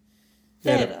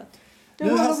 Det är det.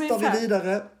 Nu hastar vi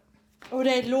vidare. Och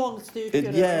det är ett långt stycke.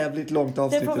 Ett jävligt långt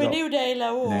avsnitt det får vi idag. nog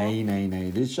dela upp. Nej.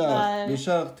 Vi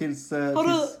kör tills...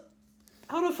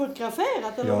 Har du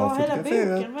fotograferat eller Jag har har hela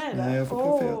fotograferat. boken med dig? Nej, jag har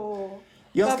fotograferat.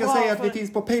 Jag ska säga att vi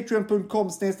finns på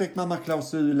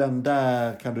patreon.com/mammaklausulen.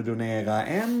 Där kan du donera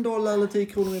 $1 eller 10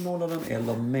 kronor i månaden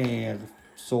eller mer.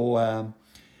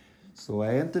 Så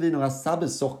är inte vi några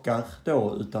sabbelsockar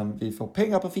då, utan vi får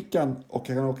pengar på fickan och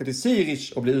kan åka till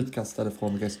Zürich och bli utkastade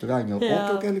från restauranger och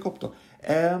åka helikopter.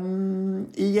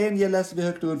 I gengäld läser vi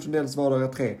högt och Ulf Lundells vardagar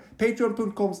 3.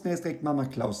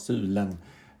 Patreon.com/mammaklausulen.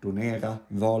 Donera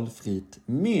valfritt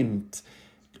mynt.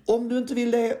 Om du inte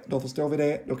vill det, då förstår vi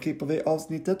det. Då klipper vi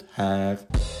avsnittet här.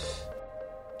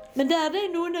 Men där det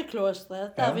är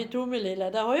nunneklostret, där vid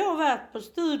Tomelilla, där har jag varit på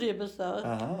studiebesök.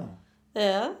 Aha.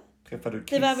 Ja. Träffade du Det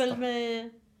Krista? var väl med...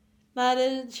 Nej,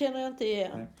 det känner jag inte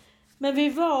igen. Nej. Men vi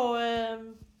var...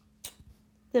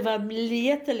 Det var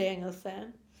jättelänge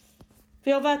sedan.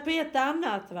 För jag har varit på ett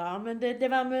annat, va? Men det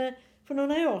var med, för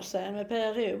några år sedan med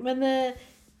PRO. Men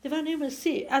det var nog med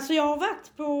alltså jag har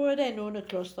varit på det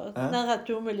nunneklostret, nära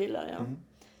Tomelilla, ja.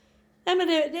 Nej, men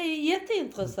det är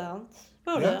jätteintressant.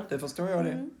 Både. Ja, det förstår jag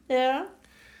det. Ja.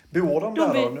 Bor de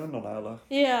där då, nunnorna, eller?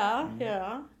 Ja,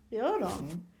 gör de.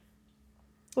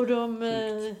 Och de...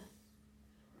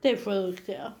 det är sjukt,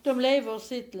 ja. De lever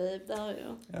sitt liv där,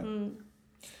 ja.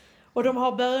 Och de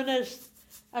har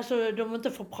alltså de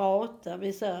inte får prata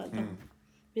vissa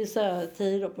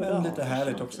tider på dagen. Men lite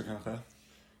härligt också kanske.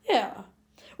 Ja.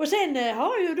 Och sen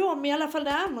har ju de, i alla fall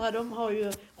det andra, de har ju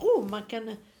rum man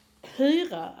kan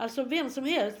hyra. Alltså vem som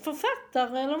helst,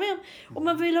 författare eller vem. Om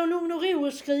man vill ha lugn och ro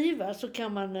och skriva så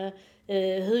kan man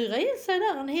hyra in sig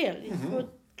där en helg på ett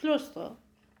kloster.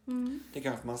 Det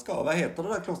kanske man ska. Vad heter det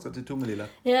där klostret i Tomelilla?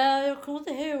 Ja, jag kommer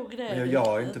inte ihåg det. Men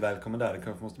jag är inte välkommen där. Det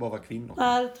kanske måste bara vara kvinnor.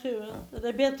 Nej, det tror jag inte. Det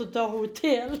är bättre att ta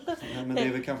hotell. Ja, men det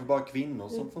är väl kanske bara kvinnor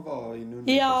som får vara i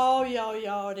nunnekloster.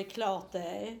 Ja, det är klart det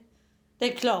är. Det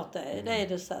är klart det är. Det är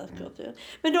det säkert. Ja.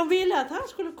 Men de ville att han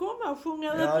skulle komma och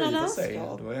sjunga Öppna landskap.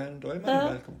 Ja, då är man ju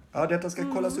välkommen. Ja, detta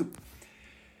ska kollas upp.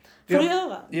 Får du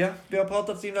göra? Ja, vi har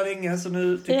pratat så himla länge så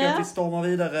nu tycker jag att vi stormar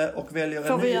vidare och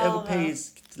väljer en ny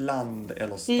europeiskt land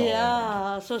eller stad.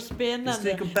 Ja, så spännande.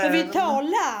 Vi Men vi tar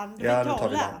land. Ja, nu tar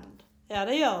vi land. Ja,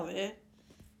 det gör vi.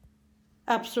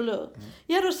 Absolut.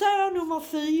 Ja, då säger jag nummer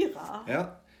 4. Ja,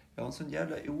 jag har en sån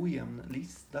jävla ojämn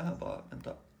lista här bara.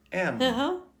 Vänta. 1,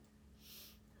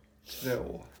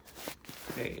 2,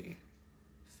 3,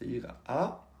 4.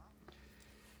 Ja.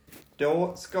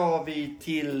 Då ska vi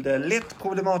till det lätt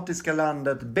problematiska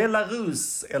landet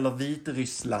Belarus eller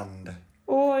Vitryssland.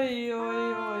 Oj.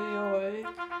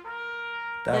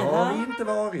 Där har vi inte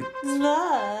varit.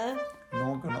 Nej.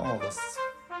 Någon av oss.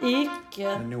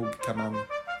 Icke. Men nog kan man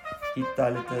hitta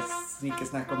lite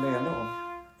snickesnack om det ändå.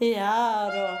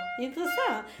 Ja då,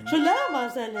 intressant. Så lär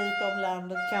man sig lite om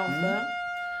landet kanske.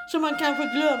 Så man kanske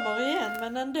glömmer igen,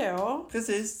 men ändå.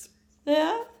 Precis.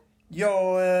 Ja.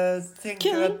 Jag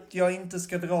tänker Kul. att jag inte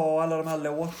ska dra alla de här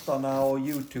låtarna och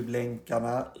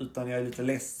YouTube-länkarna, utan jag är lite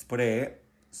less på det.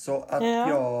 Så att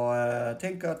jag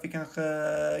tänker att vi kanske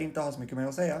inte har så mycket mer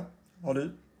att säga. Har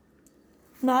du?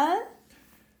 Nej.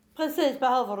 Precis,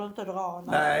 behöver du inte dra.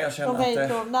 Nej, jag känner vet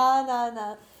inte.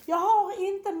 Nej. Jag har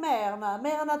inte mer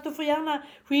än att du får gärna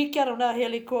skicka de där Ja,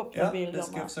 helikopterbilderna. det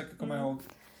ska jag försöka komma ihåg.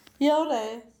 Gör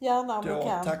det, gärna om du Då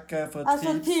kan. tackar jag för ett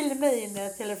Alltså fint... till min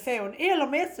telefon eller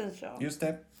Messenger. Just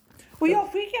det. Och jag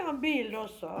skickar en bild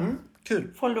också.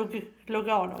 Kul. Från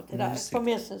Lugano till dig Mysigt. på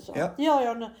Messenger. Ja. Det gör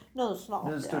jag nu snart.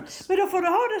 Nu Ja. studs. Men då får du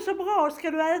ha det så bra.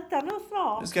 Ska du äta nu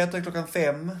snart? Nu ska jag äta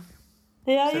 5:00.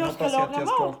 Ja, Sen jag ska hoppas jag att laga jag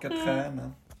ska mat. orka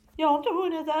träna. Jag har inte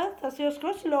hunnit äta så jag ska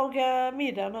också laga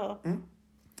middag nu.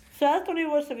 Så äter ni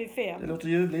också vid 5. Det låter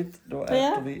ljuvligt. Då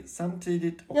äter vi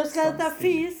samtidigt och Jag ska äta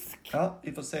samtidigt. fisk. Ja,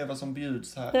 vi får se vad som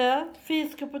bjuds här. Ja,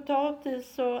 fisk och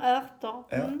potatis och ärtor.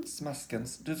 Ja,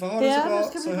 smaskens. Du får ha det så det bra,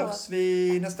 ska så bli bra. hörs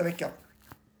vi nästa vecka.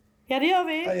 Ja, det gör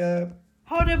vi. Adjö.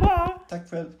 Ha det bra. Tack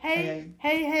själv. Hej.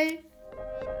 Hej.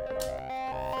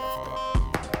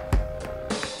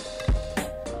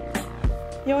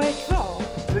 Jag är kvar.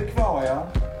 Du är kvar, ja.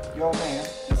 Jag med.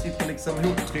 Jag sitter liksom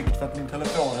ihoptryckt för att min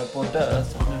telefon är på att dö.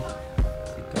 Så nu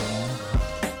sitter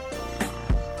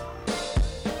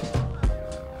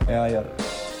jag. Ja, gör det.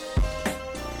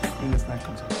 Inget snack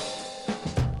om så.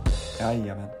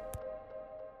 Jajamän.